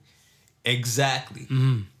 Exactly.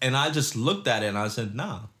 Mm-hmm. And I just looked at it and I said,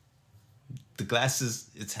 nah, the glass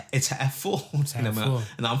it's half full. It's half full.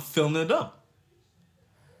 And I'm filling it up.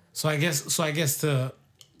 So I guess to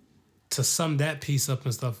sum that piece up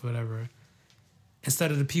and stuff, whatever,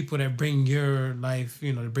 instead of the people that bring your life,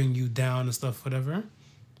 to bring you down and stuff, whatever,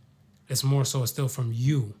 it's more so it's still from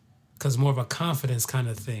you, because more of a confidence kind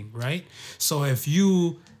of thing, right? So if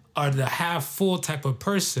you are the half full type of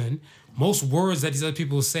person, most words that these other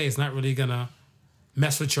people say is not really gonna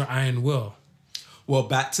mess with your iron will. Well,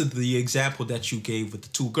 back to the example that you gave with the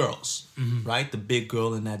two girls, right? The big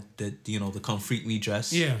girl in that the completely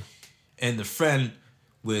dressed, yeah, and the friend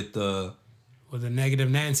with the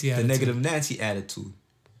negative Nancy attitude. The negative Nancy attitude.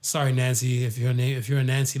 Sorry, Nancy, if you're a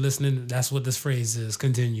Nancy listening, that's what this phrase is.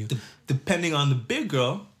 Continue. Depending on the big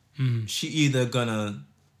girl, she either gonna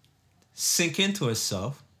sink into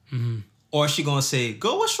herself, or she gonna say,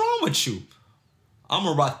 "Girl, what's wrong with you? I'm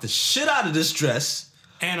gonna rock the shit out of this dress,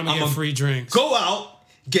 and I'm gonna get free drinks. Go out,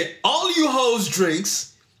 get all you hoes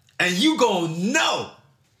drinks, and you gonna know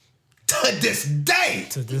to this day.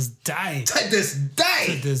 To this day. To this day.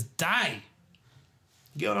 To this day.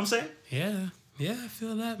 You get what I'm saying? Yeah. Yeah, I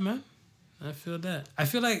feel that, man. I feel that. I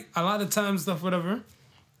feel like a lot of times, stuff, whatever,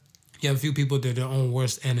 you have a few people that are their own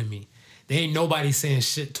worst enemy. They ain't nobody saying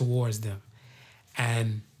shit towards them.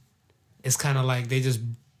 And it's kind of like they just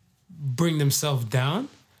bring themselves down.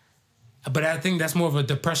 But I think that's more of a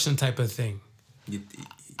depression type of thing.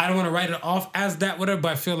 I don't want to write it off as that, whatever,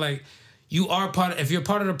 but I feel like you are if you're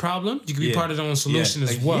part of the problem, you can be part of the own solution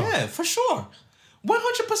as well. Yeah, for sure.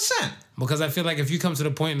 100%. Because I feel like if you come to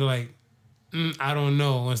the point and like, I don't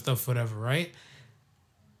know and stuff, whatever, right?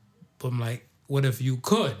 But I'm like, what if you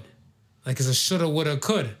could? Like it's a shoulda, woulda,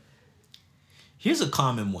 could. Here's a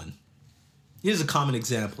common one. Here's a common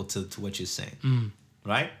example to what you're saying,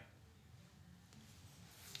 right?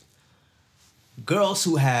 Girls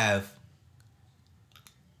who have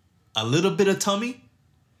a little bit of tummy,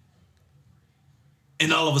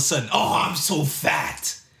 and all of a sudden, oh, I'm so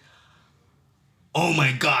fat. Oh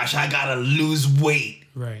my gosh, I gotta lose weight.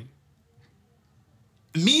 Right.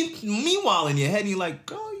 Meanwhile, in your head, you're like,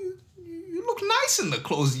 girl, you look nice in the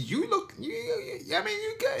clothes. You good.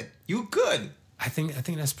 You good. I think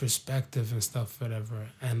that's perspective and stuff, whatever.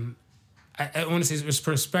 And I want to say it's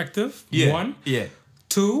perspective. Yeah. One. Yeah.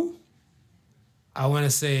 Two, I want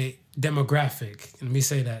to say demographic. Let me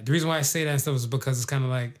say that. The reason why I say that and stuff is because it's kind of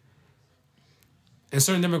like in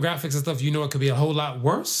certain demographics and stuff, it could be a whole lot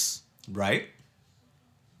worse. Right.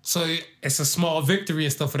 So it's a small victory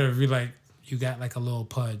and stuff, whatever. You're like, you got like a little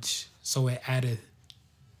pudge. So it added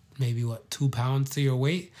maybe 2 pounds to your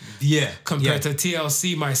weight. Yeah. Compared to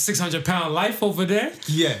TLC, my 600-pound life over there.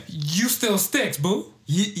 Yeah. You still sticks, boo.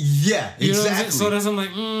 Yeah, exactly. You know what I'm saying? So that's I'm like,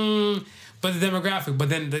 but the demographic. But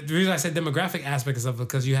then the reason I said demographic aspect is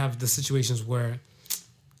because you have the situations where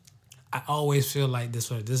I always feel like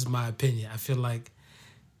this way. This is my opinion. I feel like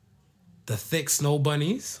the thick snow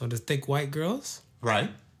bunnies or the thick white girls. Right.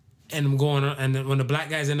 And going on, and when the black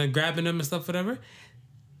guys in there grabbing them and stuff, whatever,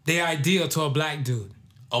 they ideal to a black dude.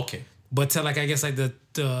 Okay. But to like, I guess like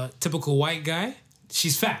the typical white guy,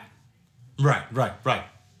 she's fat. Right.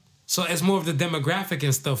 So it's more of the demographic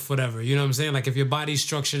and stuff, whatever. You know what I'm saying? Like if your body's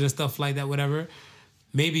structured and stuff like that, whatever,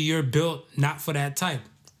 maybe you're built not for that type.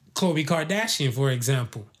 Khloe Kardashian, for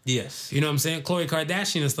example. Yes. You know what I'm saying? Khloe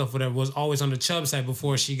Kardashian and stuff, whatever, was always on the chub side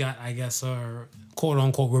before she got, I guess, her quote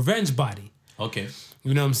unquote revenge body. Okay.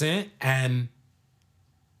 You know what I'm saying? And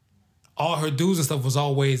all her dudes and stuff was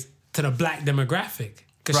always to the black demographic.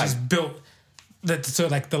 Because she's built to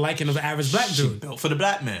like the liking of the average black dude. Built for the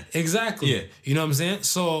black man. Exactly. Yeah. You know what I'm saying?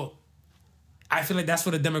 So I feel like that's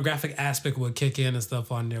where the demographic aspect would kick in and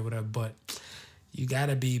stuff on there, whatever. But you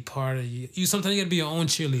gotta be part of you. Sometimes you gotta be your own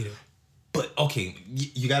cheerleader. But okay,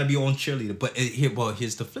 you gotta be your own cheerleader. But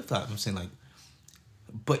here's the flip side. I'm saying like,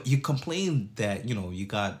 but you complain that you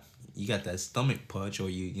got that stomach punch, or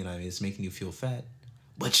it's making you feel fat,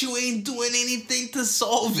 but you ain't doing anything to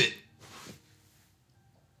solve it.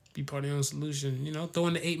 Be part of your own solution. Throw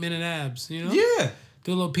in the 8-minute abs. Yeah.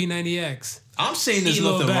 Do a little P90X. I'm saying there's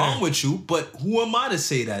nothing wrong with you, but who am I to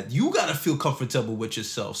say that? You gotta feel comfortable with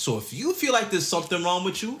yourself. So if you feel like there's something wrong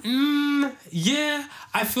with you, yeah,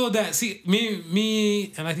 I feel that. See,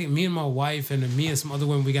 me, and I think me and my wife and me and some other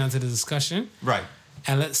women, we got into the discussion. Right.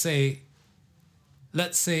 And let's say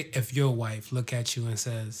if your wife look at you and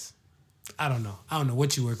says, I don't know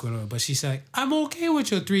what you work with, but she's like, I'm okay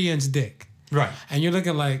with your 3-inch dick. Right. And you're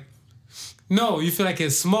looking like, no, you feel like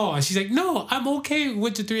it's small. And she's like, no, I'm okay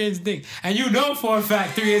with your 3-inch dick. And you know for a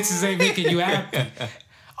fact 3 inches ain't making you happy.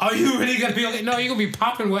 Are you really going to be okay? No, you're going to be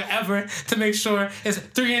popping whatever to make sure it's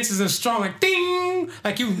 3 inches of strong, like ding!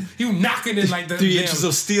 Like you knocking in like the 3 inches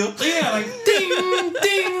of steel? Yeah, like ding,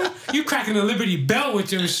 ding! You cracking the Liberty Bell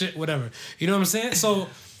with your shit, whatever. You know what I'm saying? So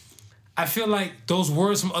I feel like those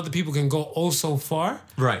words from other people can go oh so far.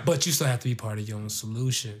 Right. But you still have to be part of your own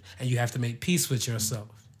solution. And you have to make peace with yourself.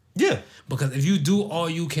 Yeah. Because if you do all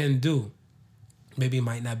you can do, maybe it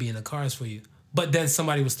might not be in the cards for you. But then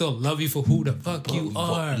somebody will still love you for who the fuck you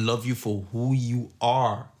are. Love you for who you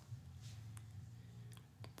are.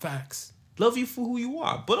 Facts. Love you for who you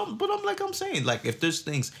are. But I'm saying, like, if there's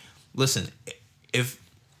things, listen, if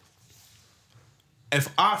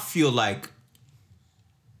I feel like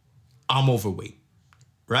I'm overweight,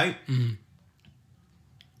 right? Mm-hmm.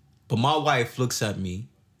 But my wife looks at me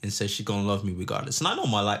and says she's gonna love me regardless. And I know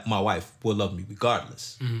my wife will love me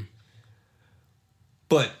regardless. Mm-hmm.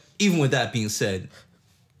 But even with that being said,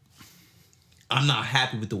 I'm not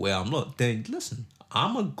happy with the way I'm look. Then listen,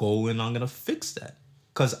 I'm gonna go and I'm gonna fix that.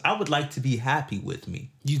 Cause I would like to be happy with me.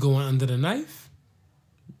 You going under the knife?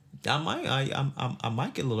 I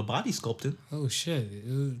might get a little body sculpted. Oh shit!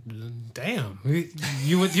 Damn,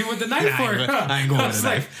 you with the knife for it? I ain't going with a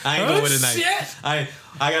knife. I ain't going with a knife. Shit.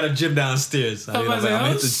 I got a gym downstairs. I'm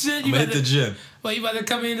gonna hit the gym. Well, you about to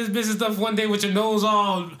come in this business stuff one day with your nose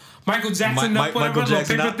all Michael Jackson up, whatever, little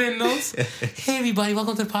paper thin nose. Hey everybody,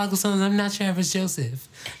 welcome to the Prodigal Sons. I'm not Travis Joseph.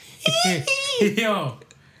 Yo,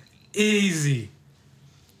 easy.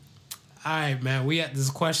 All right, man. We at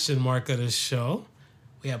this question mark of the show.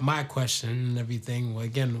 We have my question and everything. Well,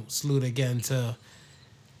 again, salute again to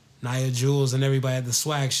Nia Jules and everybody at the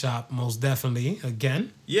swag shop, most definitely.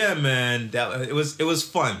 Again. Yeah, man. It was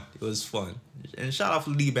fun. It was fun. And shout out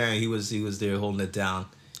to Lee Bang. He was there holding it down.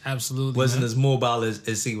 Absolutely. Wasn't as mobile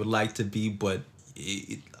as he would like to be, but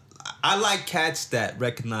I like cats that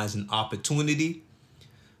recognize an opportunity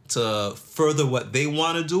to further what they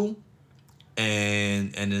want to do.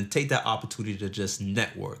 And then take that opportunity to just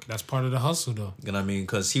network. That's part of the hustle, though. You know what I mean?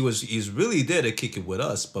 Because he's really there to kick it with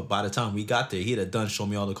us. But by the time we got there, he'd have done show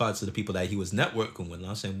me all the cards to the people that he was networking with. And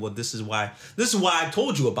I'm saying, well, this is why I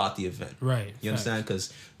told you about the event. Right. You understand?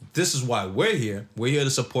 Because this is why we're here. We're here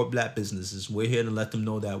to support black businesses. We're here to let them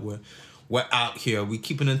know that we're out here. We're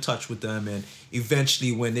keeping in touch with them. And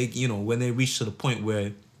eventually, when they reach to the point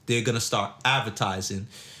where they're gonna start advertising,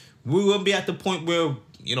 we will be at the point where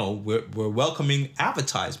we're welcoming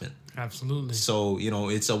advertisement. Absolutely. So,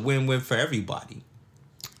 it's a win-win for everybody.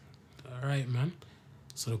 All right, man.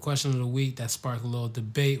 So the question of the week that sparked a little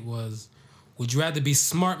debate was, would you rather be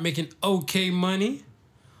smart making okay money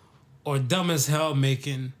or dumb as hell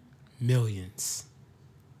making millions?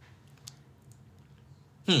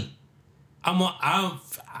 I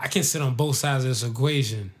can sit on both sides of this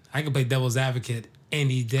equation. I can play devil's advocate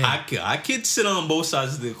any day. I could sit on both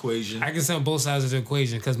sides of the equation. I can sit on both sides of the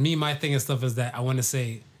equation because my thing and stuff is that I want to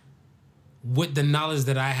say, with the knowledge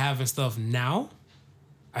that I have and stuff now,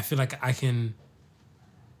 I feel like I can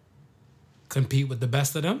compete with the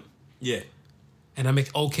best of them. Yeah. And I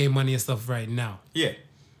make okay money and stuff right now. Yeah.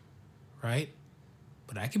 Right?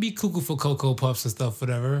 But I could be cuckoo for Cocoa Puffs and stuff,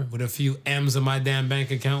 whatever, with a few M's in my damn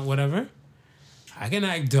bank account, whatever. I can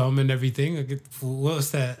act dumb and everything. I get,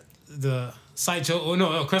 what's that? The Sideshow? Oh,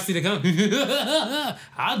 no, Krusty the Gun.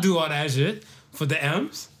 I'll do all that shit for the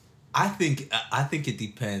M's. I think it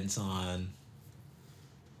depends on...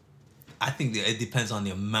 I think it depends on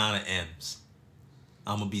the amount of M's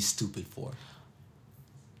I'm going to be stupid for.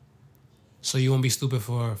 So you won't be stupid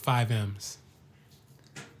for 5 M's?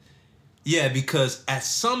 Yeah, because at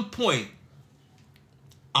some point,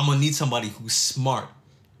 I'm going to need somebody who's smart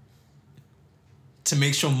to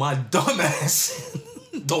make sure my dumb ass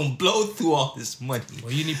don't blow through all this money.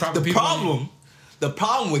 Well, you need proper people. The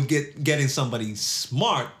problem with getting somebody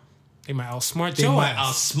smart, they might outsmart they your might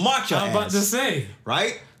ass. outsmart your ass. I was about to say.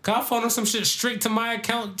 Right? I'll funnel some shit straight to my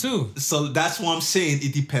account, too. So that's what I'm saying.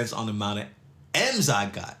 It depends on the amount of M's I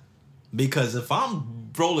got. Because if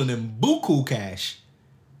I'm rolling in buku cash,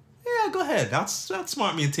 yeah, go ahead.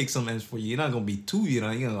 Outsmart me and take some M's for you. You're not going to be too, you're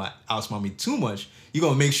going to outsmart me too much. You're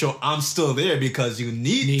going to make sure I'm still there because you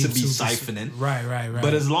need to be siphoning. Right.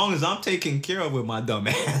 But as long as I'm taken care of with my dumb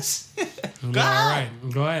ass, go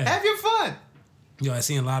ahead. Have your fun. Yo, I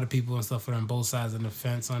seen a lot of people and stuff on both sides of the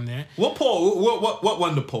fence on there. What poll? What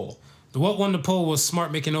won the poll? What won the poll was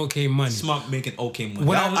Smart making okay money. Smart making okay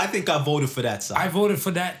money. I think I voted for that side. I voted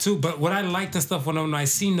for that too. But what I liked and stuff when I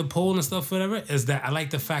seen the poll and stuff, whatever, is that I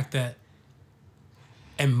like the fact that,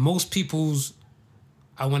 and most people's,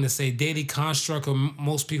 I want to say daily construct or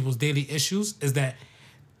most people's daily issues is that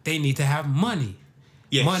they need to have money.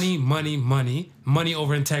 Yes. Money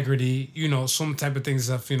over integrity, some type of things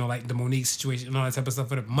stuff, like the Monique situation and all that type of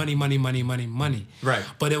stuff. Money. Right.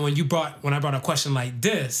 But then when I brought a question like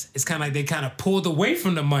this, it's kind of like they kind of pulled away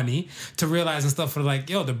from the money to realize and stuff for like,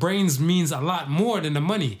 the brains means a lot more than the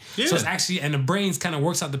money. Yeah. So it's actually, and the brains kind of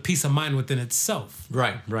works out the peace of mind within itself.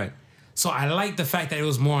 Right. So I like the fact that it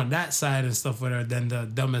was more on that side and stuff with her than the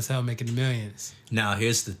dumb as hell making millions. Now,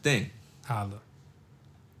 here's the thing. Holla.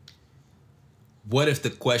 What if the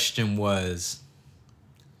question was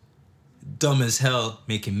dumb as hell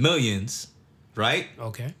making millions, right?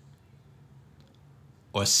 Okay.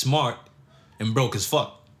 Or smart and broke as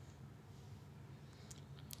fuck?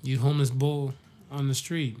 You homeless bull on the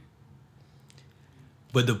street.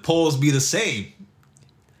 But the polls be the same.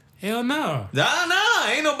 Hell no. Nah,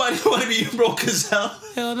 ain't nobody want to be broke as hell.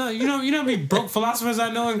 Hell no. You know be broke philosophers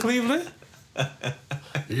I know in Cleveland?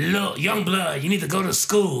 Look, young blood, you need to go to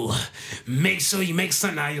school. Make sure you make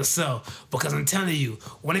something out of yourself. Because I'm telling you,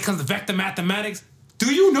 when it comes to vector mathematics,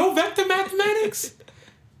 do you know vector mathematics?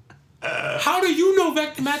 How do you know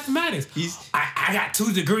vector mathematics? I got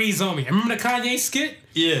 2 degrees on me. Remember the Kanye skit?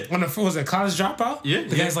 Yeah. When was it College Dropout? Yeah.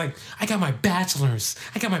 The guy's like, I got my bachelor's.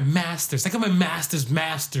 I got my master's. I got my master's.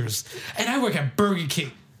 And I work at Burger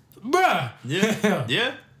King. Bruh. Yeah.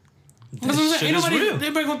 Yeah. Shit is real.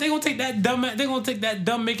 They gonna take that dumb. They gonna take that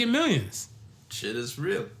dumb making millions. Shit is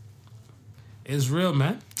real. It's real,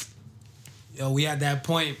 man. Yo, we at that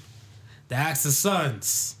point. The ask the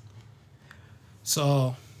sons.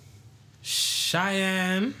 So,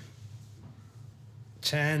 Cheyenne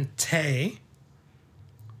Chante.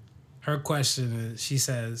 Her question is, she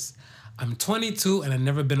says, "I'm 22 and I've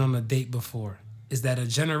never been on a date before. Is that a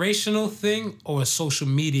generational thing or a social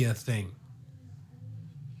media thing?"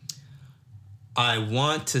 I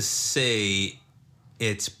want to say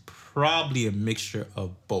it's probably a mixture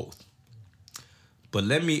of both. But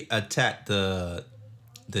let me attack the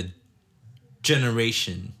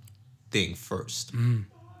generation thing first. Mm.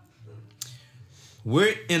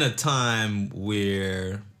 We're in a time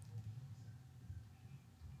where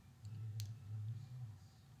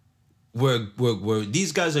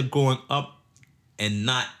these guys are growing up and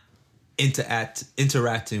not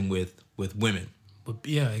interacting with women. But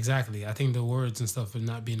yeah, exactly. I think the words and stuff are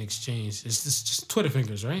not being exchanged. It's just Twitter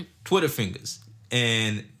fingers, right? Twitter fingers.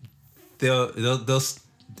 And they'll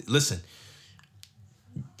listen.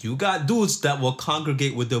 You got dudes that will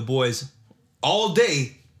congregate with their boys all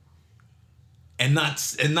day and not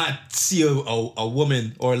see a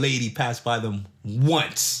woman or a lady pass by them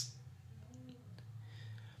once.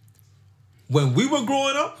 When we were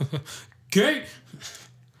growing up, okay.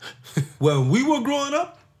 When we were growing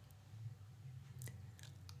up,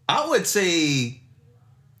 I would say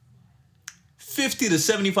 50 to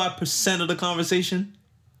 75% of the conversation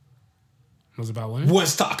was about women.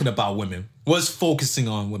 Was talking about women. Was focusing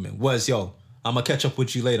on women. Was, yo, I'm gonna catch up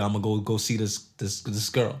with you later. I'm gonna go see this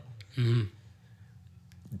girl. Mm-hmm.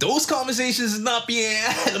 Those conversations is not being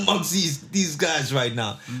had amongst these guys right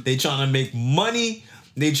now. Mm-hmm. They trying to make money.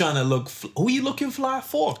 They trying to look. Who you looking fly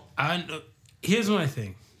for? Here's my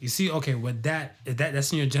thing. You see, okay, with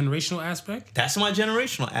that's in your generational aspect. That's my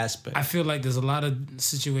generational aspect. I feel like there's a lot of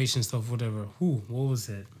situation stuff, whatever. What was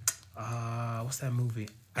it? What's that movie?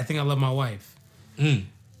 I Think I Love My Wife.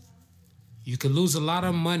 You could lose a lot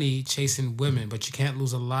of money chasing women, but you can't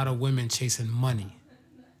lose a lot of women chasing money.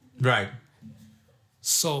 Right.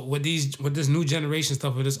 So with this new generation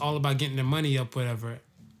stuff, it's all about getting their money up, whatever.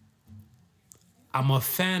 I'm a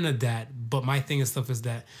fan of that, but my thing and stuff is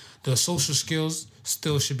that the social skills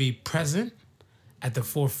still should be present at the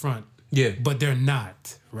forefront. Yeah. But they're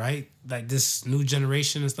not, right? Like this new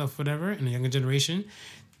generation and stuff, whatever, and the younger generation,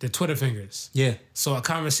 they're Twitter fingers. Yeah. So a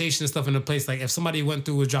conversation and stuff in a place, like if somebody went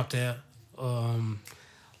through and dropped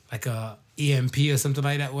like a EMP or something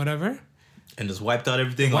like that, whatever. And just wiped out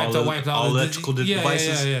everything, wiped out all electrical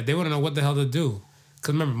devices. Yeah. They wouldn't know what the hell to do.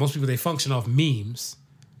 Because remember, most people, they function off memes.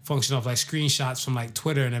 Function off like screenshots from like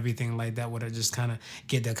Twitter and everything like that, where they just kind of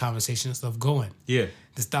get their conversation and stuff going. Yeah.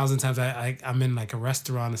 There's 1,000 times I'm in like a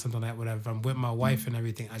restaurant or something like that, whatever. I'm with my wife and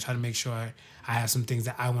everything. I try to make sure I have some things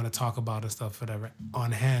that I want to talk about and stuff, whatever,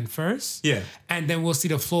 on hand first. Yeah. And then we'll see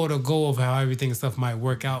the flow to go of how everything and stuff might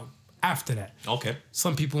work out after that. Okay.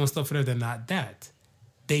 Some people and stuff, whatever, they're not that.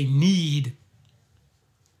 They need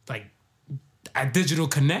like a digital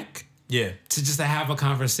connect. Yeah. To just to have a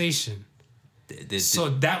conversation. So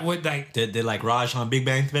that would like they're like Raj on Big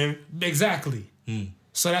Bang Theory. Exactly.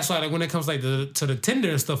 So that's why like when it comes like to the Tinder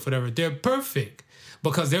and stuff, whatever, they're perfect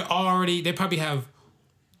because they probably have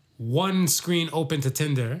one screen open to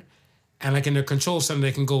Tinder, and like in their control center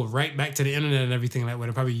they can go right back to the internet and everything like that.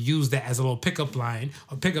 They probably use that as a little pickup line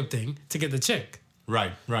or pickup thing to get the chick.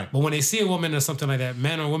 Right. But when they see a woman or something like that,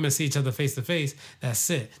 man or woman see each other face to face. That's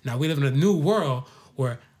it. Now we live in a new world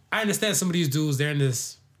where I understand some of these dudes, they're in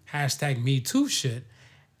this #MeToo shit,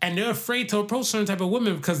 and they're afraid to approach certain type of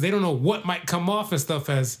women because they don't know what might come off and stuff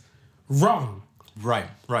as wrong. Right.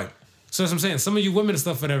 So that's what I'm saying. Some of you women and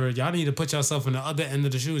stuff, whatever, y'all need to put yourself in the other end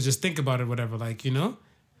of the shoes. Just think about it, whatever. Like, you know,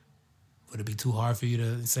 would it be too hard for you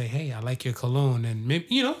to say, hey, I like your cologne, and maybe,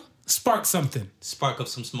 you know, spark something. Spark up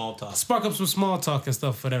some small talk And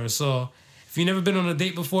stuff, whatever. So if you've never been on a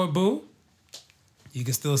date before, boo, you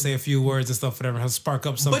can still say a few words and stuff, whatever, and spark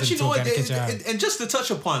up something. But you know what? And just to touch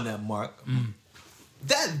upon that, Mark,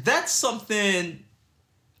 that's something.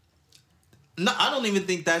 No, I don't even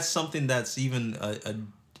think that's something that's even a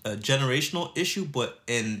generational issue, but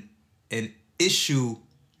an issue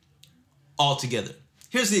altogether.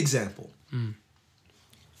 Here's the example.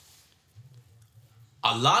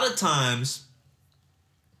 A lot of times,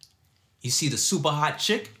 you see the super hot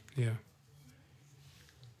chick. Yeah.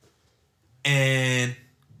 And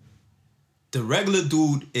the regular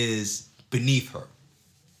dude is beneath her.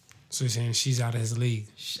 So you're saying she's out of his league?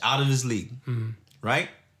 Out of his league. Right?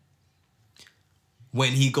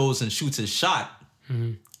 When he goes and shoots his shot,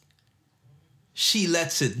 she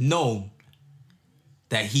lets it know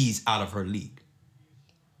that he's out of her league.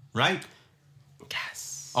 Right?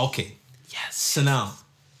 Yes. Okay. Yes.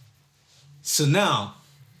 So now,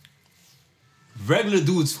 regular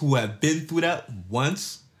dudes who have been through that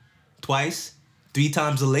once, twice, 3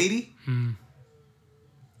 times a lady.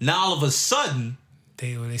 Now all of a sudden,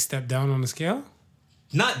 they step down on the scale.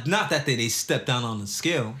 Not that they step down on the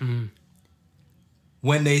scale.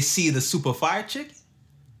 When they see the super fire chick,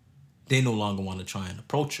 they no longer want to try and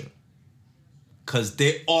approach her because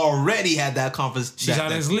they already had that conversation. She's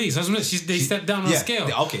out of his league. So they step down on the scale.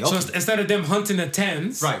 Okay. So instead of them hunting the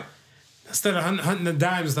 10s, right? Instead of hunting the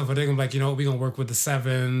dimes and stuff, they're gonna be like, you know, we're gonna work with the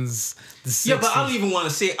 7s, the 6s. Yeah, but I don't even want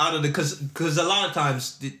to say out of the because a lot of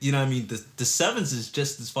times, you know what I mean, the 7s is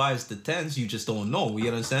just as far as the 10s. You just don't know. You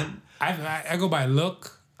understand? I go by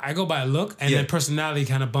look. And then personality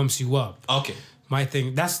kind of bumps you up. Okay. My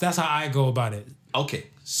thing. That's how I go about it. Okay.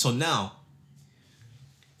 So now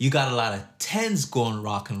you got a lot of 10s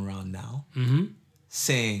rocking around now,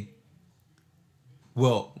 saying,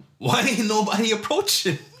 "Well, why ain't nobody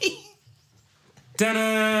approaching me?"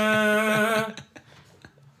 Ta-da!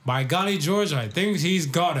 By golly, George, I think he's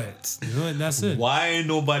got it. You know, that's it. Why ain't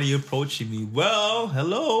nobody approaching me? Well,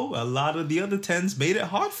 hello. A lot of the other 10s made it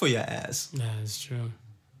hard for your ass. Yeah, it's true.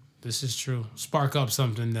 This is true. Spark up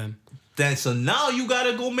something then. So now you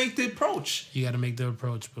gotta go make the approach. You gotta make the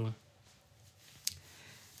approach, boo.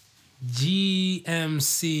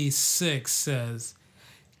 GMC6 says,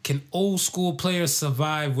 can old school players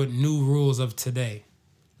survive with new rules of today?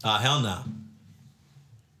 Hell no.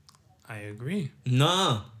 I agree.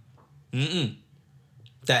 Nah.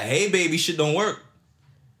 That hey baby shit don't work.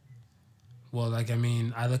 Well, like, I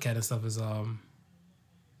mean, I look at it stuff as the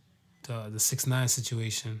 6ix9ine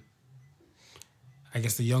situation. I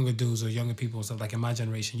guess the younger dudes or younger people, so like in my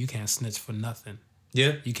generation, you can't snitch for nothing.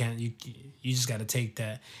 Yeah. You can't. You just got to take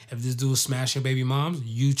that. If this dude smash your baby moms,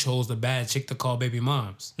 you chose the bad chick to call baby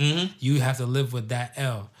moms. Mm-hmm. You have to live with that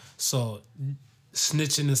L. So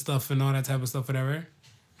snitching and stuff and all that type of stuff, whatever.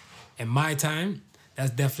 In my time,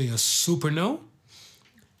 that's definitely a super no.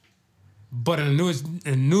 But in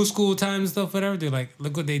the new school time and stuff, whatever, they're like,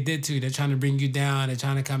 look what they did to you. They're trying to bring you down. They're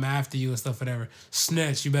trying to come after you and stuff, whatever.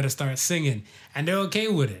 Snitch, you better start singing. And they're okay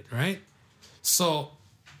with it, right? So,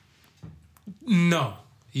 no.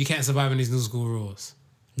 You can't survive in these new school rules.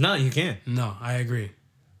 No, you can't. No, I agree.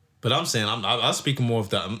 But I'm saying, I'm speaking more of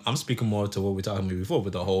the, I'm speaking more to what we were talking about before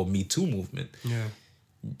with the whole Me Too movement. Yeah.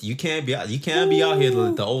 You can't be out here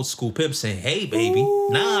like the old school pimp saying, "Hey, baby,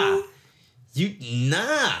 nah,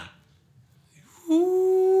 nah."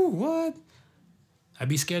 Ooh, what? I'd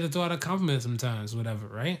be scared to throw out a compliment sometimes, whatever,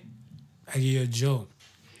 right? I give you a joke.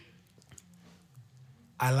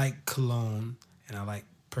 I like cologne and I like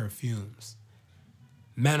perfumes.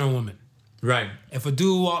 Man or woman. Right. If a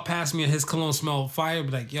dude walked past me and his cologne smelled fire, I'd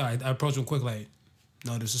be like, yo, I approach him quick, like,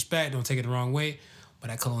 no disrespect, don't take it the wrong way, but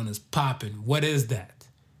that cologne is popping. What is that?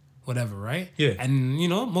 Whatever, right? Yeah. And,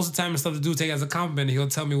 most of the time, the stuff the dude take as a compliment, he'll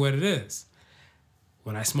tell me what it is.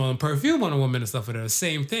 When I smell perfume on a woman and stuff, it's the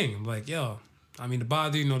same thing. I'm like, yo, I mean to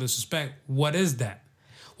bother you, no disrespect. What is that?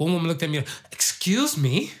 One woman looked at me like, excuse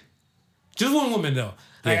me? Just one woman, though.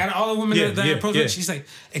 Like, out of all the women that I approached, she's like,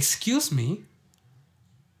 excuse me?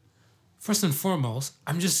 First and foremost,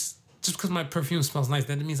 I'm just because my perfume smells nice,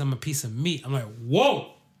 that means I'm a piece of meat. I'm like,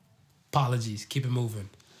 whoa! Apologies. Keep it moving.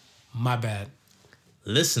 My bad.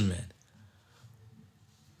 Listen, man.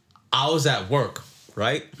 I was at work,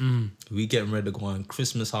 right? We getting ready to go on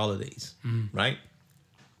Christmas holidays, right?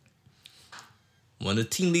 One of the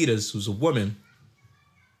team leaders, who's a woman,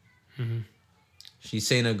 she's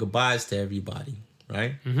saying her goodbyes to everybody,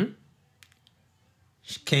 right?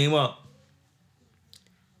 She came up,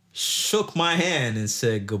 shook my hand and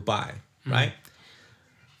said goodbye, right?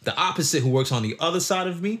 The opposite, who works on the other side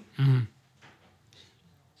of me,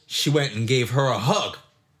 she went and gave her a hug.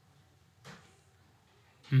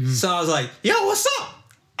 So I was like, yo, what's up?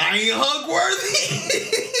 I ain't hug worthy.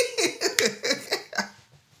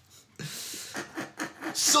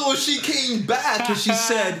 So she came back and she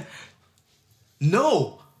said,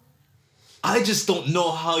 no, I just don't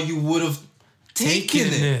know how you would have taken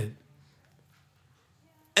it.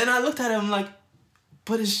 And I looked at him like,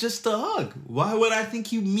 but it's just a hug. Why would I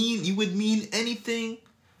think you would mean anything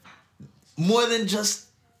more than just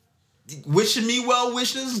wishing me well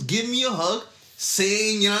wishes, giving me a hug,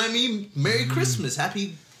 saying, you know what I mean, Merry Christmas,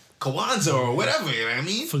 Happy Kwanzaa or whatever, you know what I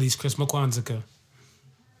mean? Feliz Christmas Kwanzaa.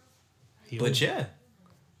 But yeah.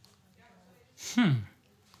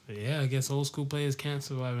 Yeah, I guess old school players can't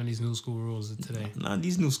survive in these new school rules of today. Not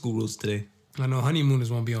these new school rules today. I know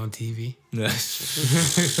honeymooners won't be on TV.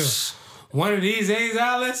 One of these days,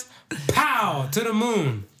 Alice, pow, to the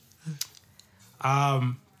moon.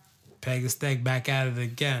 Peg the Steg back at it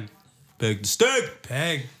again. Peg the Steg.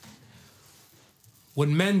 Peg. Would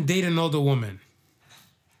men date an older woman?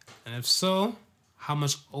 And if so, how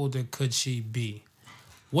much older could she be?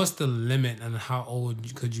 What's the limit on how old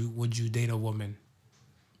would you date a woman?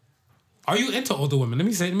 Are you into older women?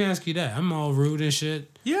 Let me ask you that. I'm all rude and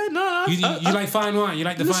shit. Yeah, no. You like fine wine. You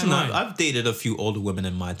like the fine wine. I've dated a few older women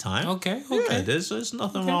in my time. Okay. Yeah, there's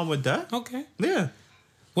nothing wrong with that. Okay. Yeah.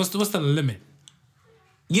 What's the limit?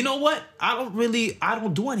 You know what? I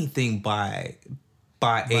don't do anything by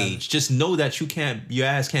age. Just know that your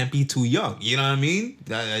ass can't be too young. You know what I mean?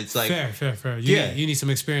 It's like fair. You need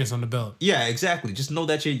some experience on the belt. Yeah, exactly. Just know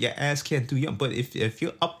that your ass can't too young. But if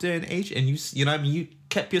you're up there in age and you know what I mean, you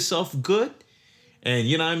kept yourself good, and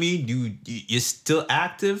you know what I mean, you're still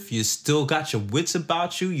active, you still got your wits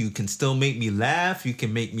about you, you can still make me laugh, you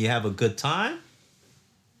can make me have a good time.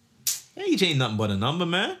 Age ain't nothing but a number,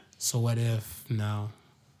 man. So what if now?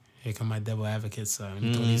 Here come my devil advocate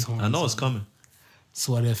son. I know it's coming.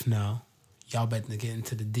 So what if now y'all about to get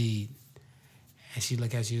into the deed, and she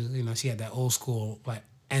look at you, she had that old school like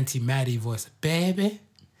Auntie Maddie voice, baby,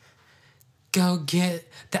 go get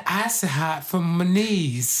the icy hot from my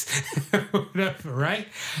knees, whatever, right?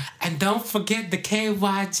 And don't forget the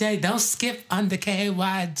KYJ. Don't skip on the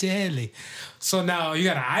KY jelly. So now you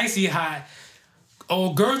got an icy hot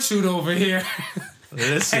old Gertrude over here.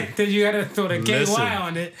 Listen. And then you gotta throw the KY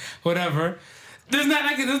on it, whatever. There's not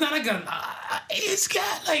like a age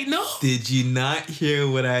gap, like no. Did you not hear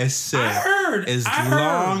what I said? I heard. As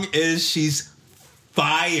long as she's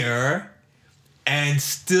fire and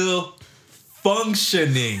still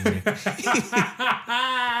functioning.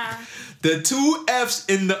 The two F's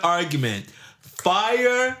in the argument: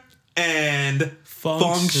 Fire and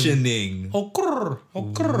functioning. OKuuur.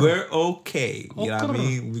 We're okay. You know what I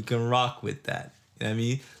mean? We can rock with that. You know what I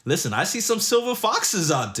mean? Listen, I see some silver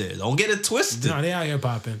foxes out there. Don't get it twisted. No, they out here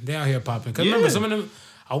popping. Because remember, some of them,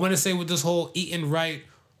 I want to say with this whole eating right,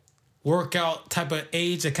 workout type of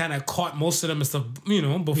age, that kind of caught most of them and stuff,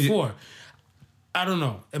 before. Yeah. I don't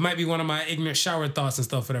know. It might be one of my ignorant shower thoughts and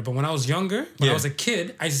stuff for that. But when I was younger, when I was a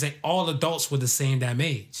kid, I used to say all adults were the same damn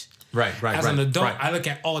age. Right. As an adult, I look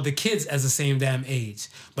at all the kids as the same damn age.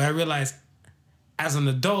 But I realized as an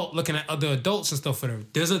adult, looking at other adults and stuff for them,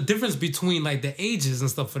 there's a difference between like the ages and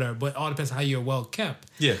stuff for them, but it all depends how you're well kept.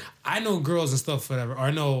 Yeah. I know girls and stuff for whatever,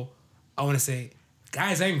 or I want to say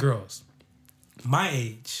guys and girls, my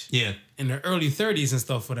age. Yeah. In their early 30s and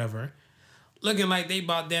stuff, whatever, looking like they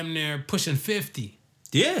about damn near pushing 50.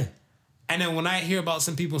 Yeah. And then when I hear about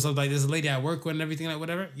some people, stuff like this lady I work with and everything like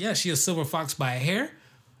whatever, yeah, she a silver fox by hair.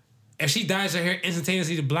 If she dyes her hair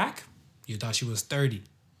instantaneously to black, you thought she was 30.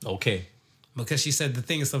 Okay. Because she said the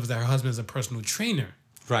thing and stuff is that her husband is a personal trainer.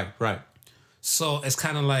 Right. So it's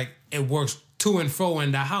kind of like it works to and fro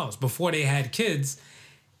in the house. Before they had kids,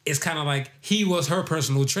 it's kind of like he was her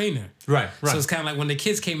personal trainer. Right. So it's kind of like when the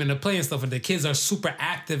kids came into play and stuff, and the kids are super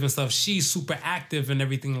active and stuff, she's super active and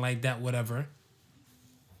everything like that, whatever.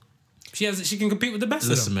 She can compete with the best of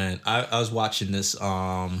them. Listen, man, I was watching this,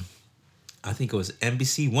 I think it was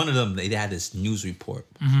NBC. One of them, they had this news report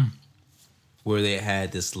where they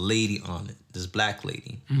had this lady on it, this black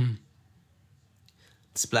lady. Mm-hmm.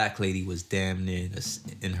 This black lady was damn near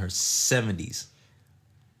in her 70s,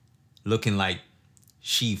 looking like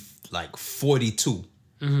she like 42.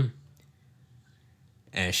 Mm-hmm.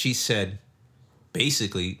 And she said,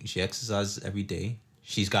 basically, she exercises every day.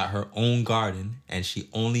 She's got her own garden, and she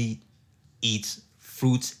only eats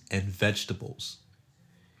fruits and vegetables.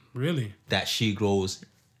 Really? That she grows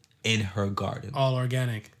in her garden. All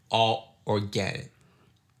organic. All organic.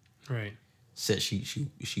 Right. Said she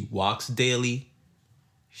walks daily.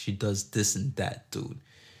 She does this and that, dude.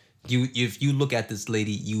 If you look at this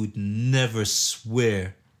lady, you would never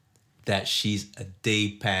swear that she's a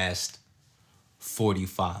day past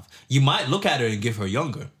 45. You might look at her and give her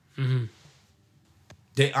younger. Mm-hmm.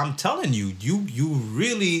 I'm telling you, you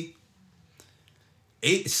really...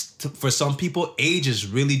 for some people, age is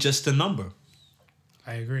really just a number.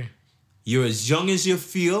 I agree. You're as young as you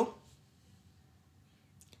feel.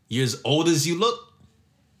 You're as old as you look.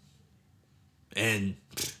 And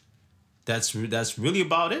that's really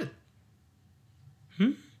about it.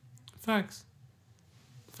 Facts.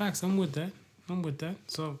 I'm with that.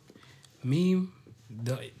 So, me,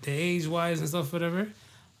 the age-wise and stuff, whatever,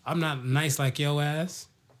 I'm not nice like your ass.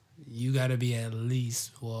 You gotta be at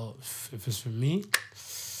least, well, if it's for me,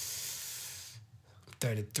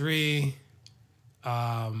 33.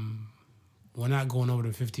 We're not going over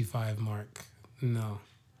the 55 mark. No.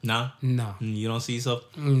 Nah? No. You don't see yourself?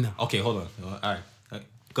 No. Okay, hold on. All right.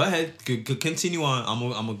 Go ahead. Continue on. I'm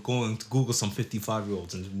gonna go and Google some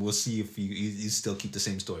 55-year-olds and we'll see if you still keep the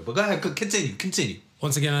same story. But go ahead. Continue.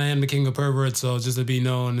 Once again, I am the king of perverts, so just to be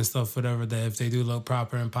known and stuff, whatever, that if they do look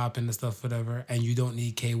proper and popping and stuff, whatever, and you don't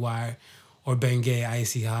need KY or Bengay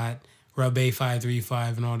Icy Hot, Rub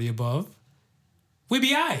A535 and all the above, we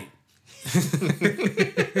be aight.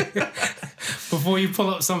 Before you pull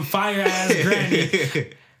up some fire-ass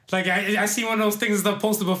granny. Like, I see one of those things that I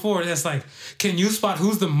posted before that's like, can you spot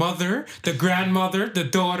who's the mother, the grandmother, the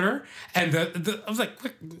daughter, and the I was like,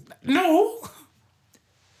 no.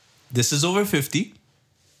 This is over 50.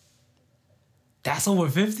 That's over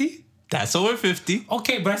 50? That's over 50.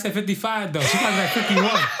 Okay, but I said 55, though. She's probably like 51.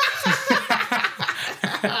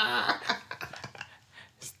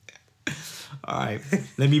 All right,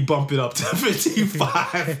 let me bump it up to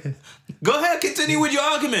 55. Go ahead, continue with your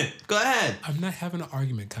argument. Go ahead. I'm not having an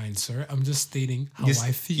argument, kind sir. I'm just stating how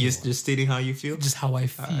I feel. You're just stating how you feel? Just how I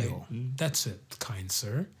feel. Right. That's it, kind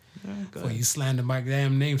sir. Well, you slander my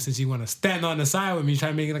damn name since you want to stand on the side with me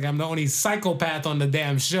trying to make it like I'm the only psychopath on the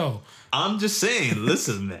damn show. I'm just saying,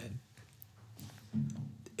 listen, man.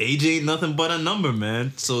 Age ain't nothing but a number,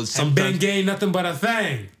 man. So sometimes... And Bengay ain't nothing but a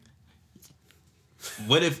thing.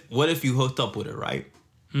 What if you hooked up with her, right?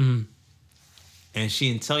 Mm-hmm. And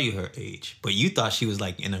she didn't tell you her age, but you thought she was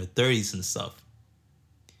like in her 30s and stuff.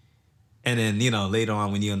 And then, later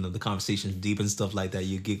on when you're in the conversation deep and stuff like that,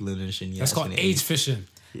 you're giggling and shit. That's called age fishing.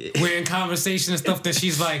 We're in conversation and stuff that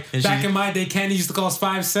she's like, back in my day, candy used to cost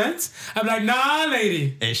 5 cents. I'm like, nah,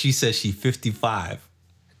 lady. And she says she's 55.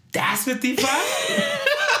 That's 55?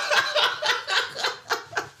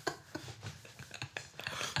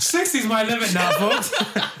 60's my limit now, folks.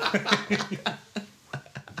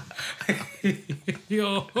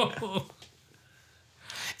 All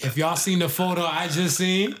If y'all seen the photo I just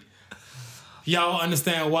seen, y'all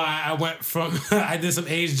understand why I went from I did some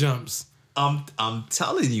age jumps. I'm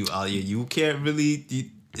telling you, Alia, you can't really.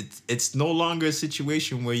 It's no longer a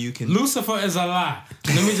situation where you can. Lucifer is a lie.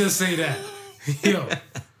 Let me just say that, yo.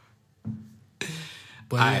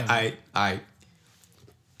 But I.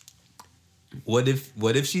 What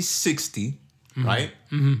if she's 60, right?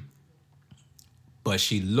 Mm-hmm. But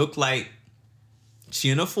she looked like she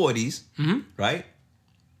in her 40s, right?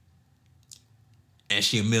 And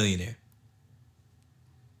she a millionaire.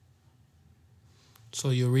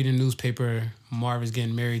 So you'll read a newspaper, Marv is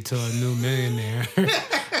getting married to a new millionaire.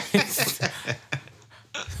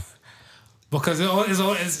 Because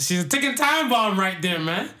she's a ticking time bomb right there,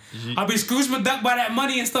 man. I'll be Scrooge McDuck by that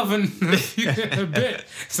money and stuff in a bit.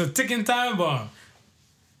 It's a ticking time bomb.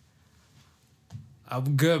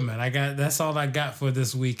 I'm good, man. That's all I got for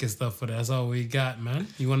this week and stuff. That's all we got, man.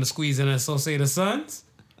 You want to squeeze in Associated Sons?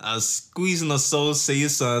 I'm squeezing the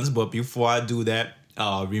Associated Sons, but before I do that,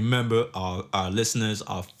 remember our listeners,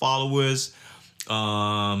 our followers.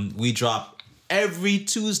 We drop every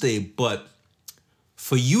Tuesday, but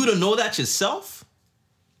for you to know that yourself,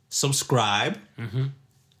 subscribe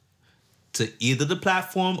to either the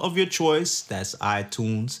platform of your choice. That's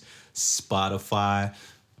iTunes, Spotify,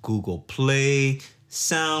 Google Play,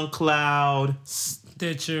 SoundCloud,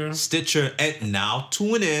 Stitcher, and now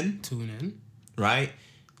tune in, right?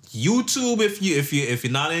 YouTube, if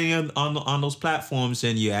you're not on those platforms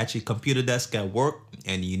and you're at your computer desk at work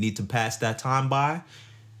and you need to pass that time by,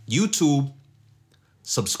 YouTube,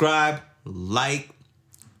 subscribe, like,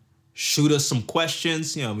 shoot us some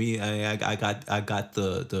questions. You know, I got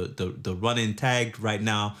the running tag right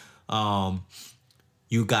now.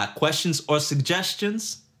 You got questions or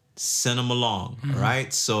suggestions? Send them along. All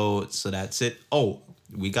right. So that's it. Oh,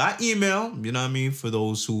 we got email. You know what I mean? For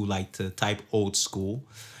those who like to type old school.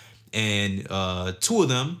 And two of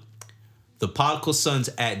them,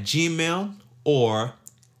 theparticlesons@gmail or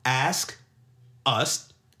ask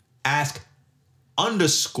 _us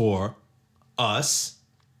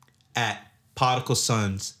at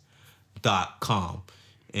particlesons.com.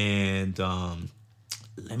 And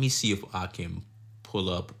let me see if I can pull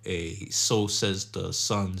up a So Says the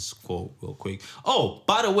Sons quote real quick. Oh,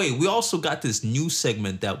 by the way, we also got this new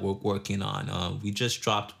segment that we're working on. We just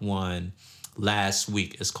dropped one last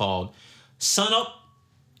week. It's called Sun Up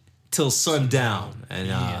Till Sundown.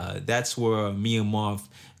 And that's where me and Marv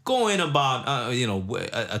go in about,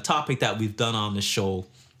 a topic that we've done on the show.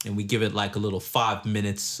 And we give it like a little 5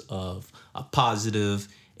 minutes of a positive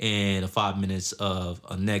and 5 minutes of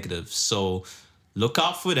a negative. So look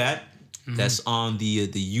out for that. That's on the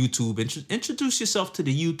YouTube. Introduce yourself to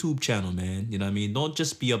the YouTube channel, man. You know what I mean? Don't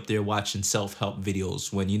just be up there watching self-help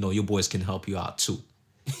videos when you know your boys can help you out too.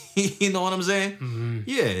 You know what I'm saying?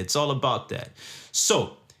 Yeah, it's all about that.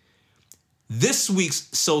 So this week's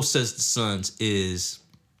So Says the Sons is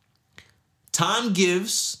time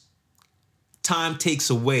gives, time takes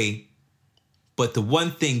away, but the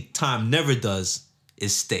one thing time never does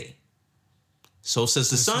is stay. So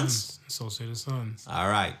says the Sons. So say the Sons. All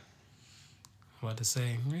right. What to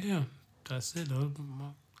say? Yeah, that's it.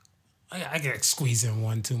 I gotta squeeze in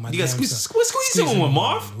one too. You gotta squeeze in one,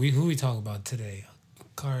 Marv. Who we talk about today?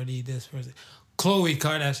 Cardi, this person, Khloe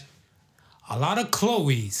Kardashian. A lot of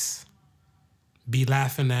Chloes be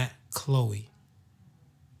laughing at Khloe.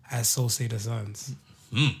 As So Say the Sons.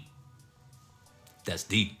 That's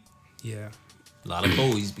deep. Yeah. A lot of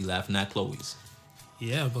Chloes be laughing at Chloes.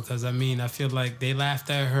 Yeah, because I mean, I feel like they laughed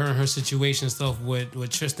at her and her situation stuff with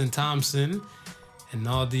Tristan Thompson and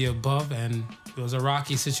all the above, and it was a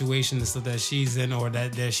rocky situation and stuff that she's in or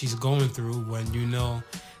that she's going through when, you know,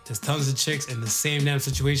 there's tons of chicks in the same damn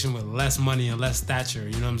situation with less money and less stature.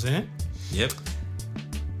 You know what I'm saying? Yep.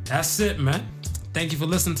 That's it, man. Thank you for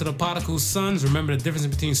listening to the Particle Sons. Remember, the difference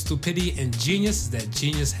between stupidity and genius is that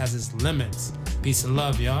genius has its limits. Peace and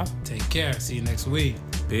love, y'all. Take care. See you next week.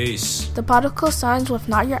 Peace. The Particle Sons with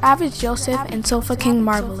not your average Joseph and Sofa King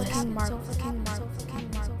Marvelous.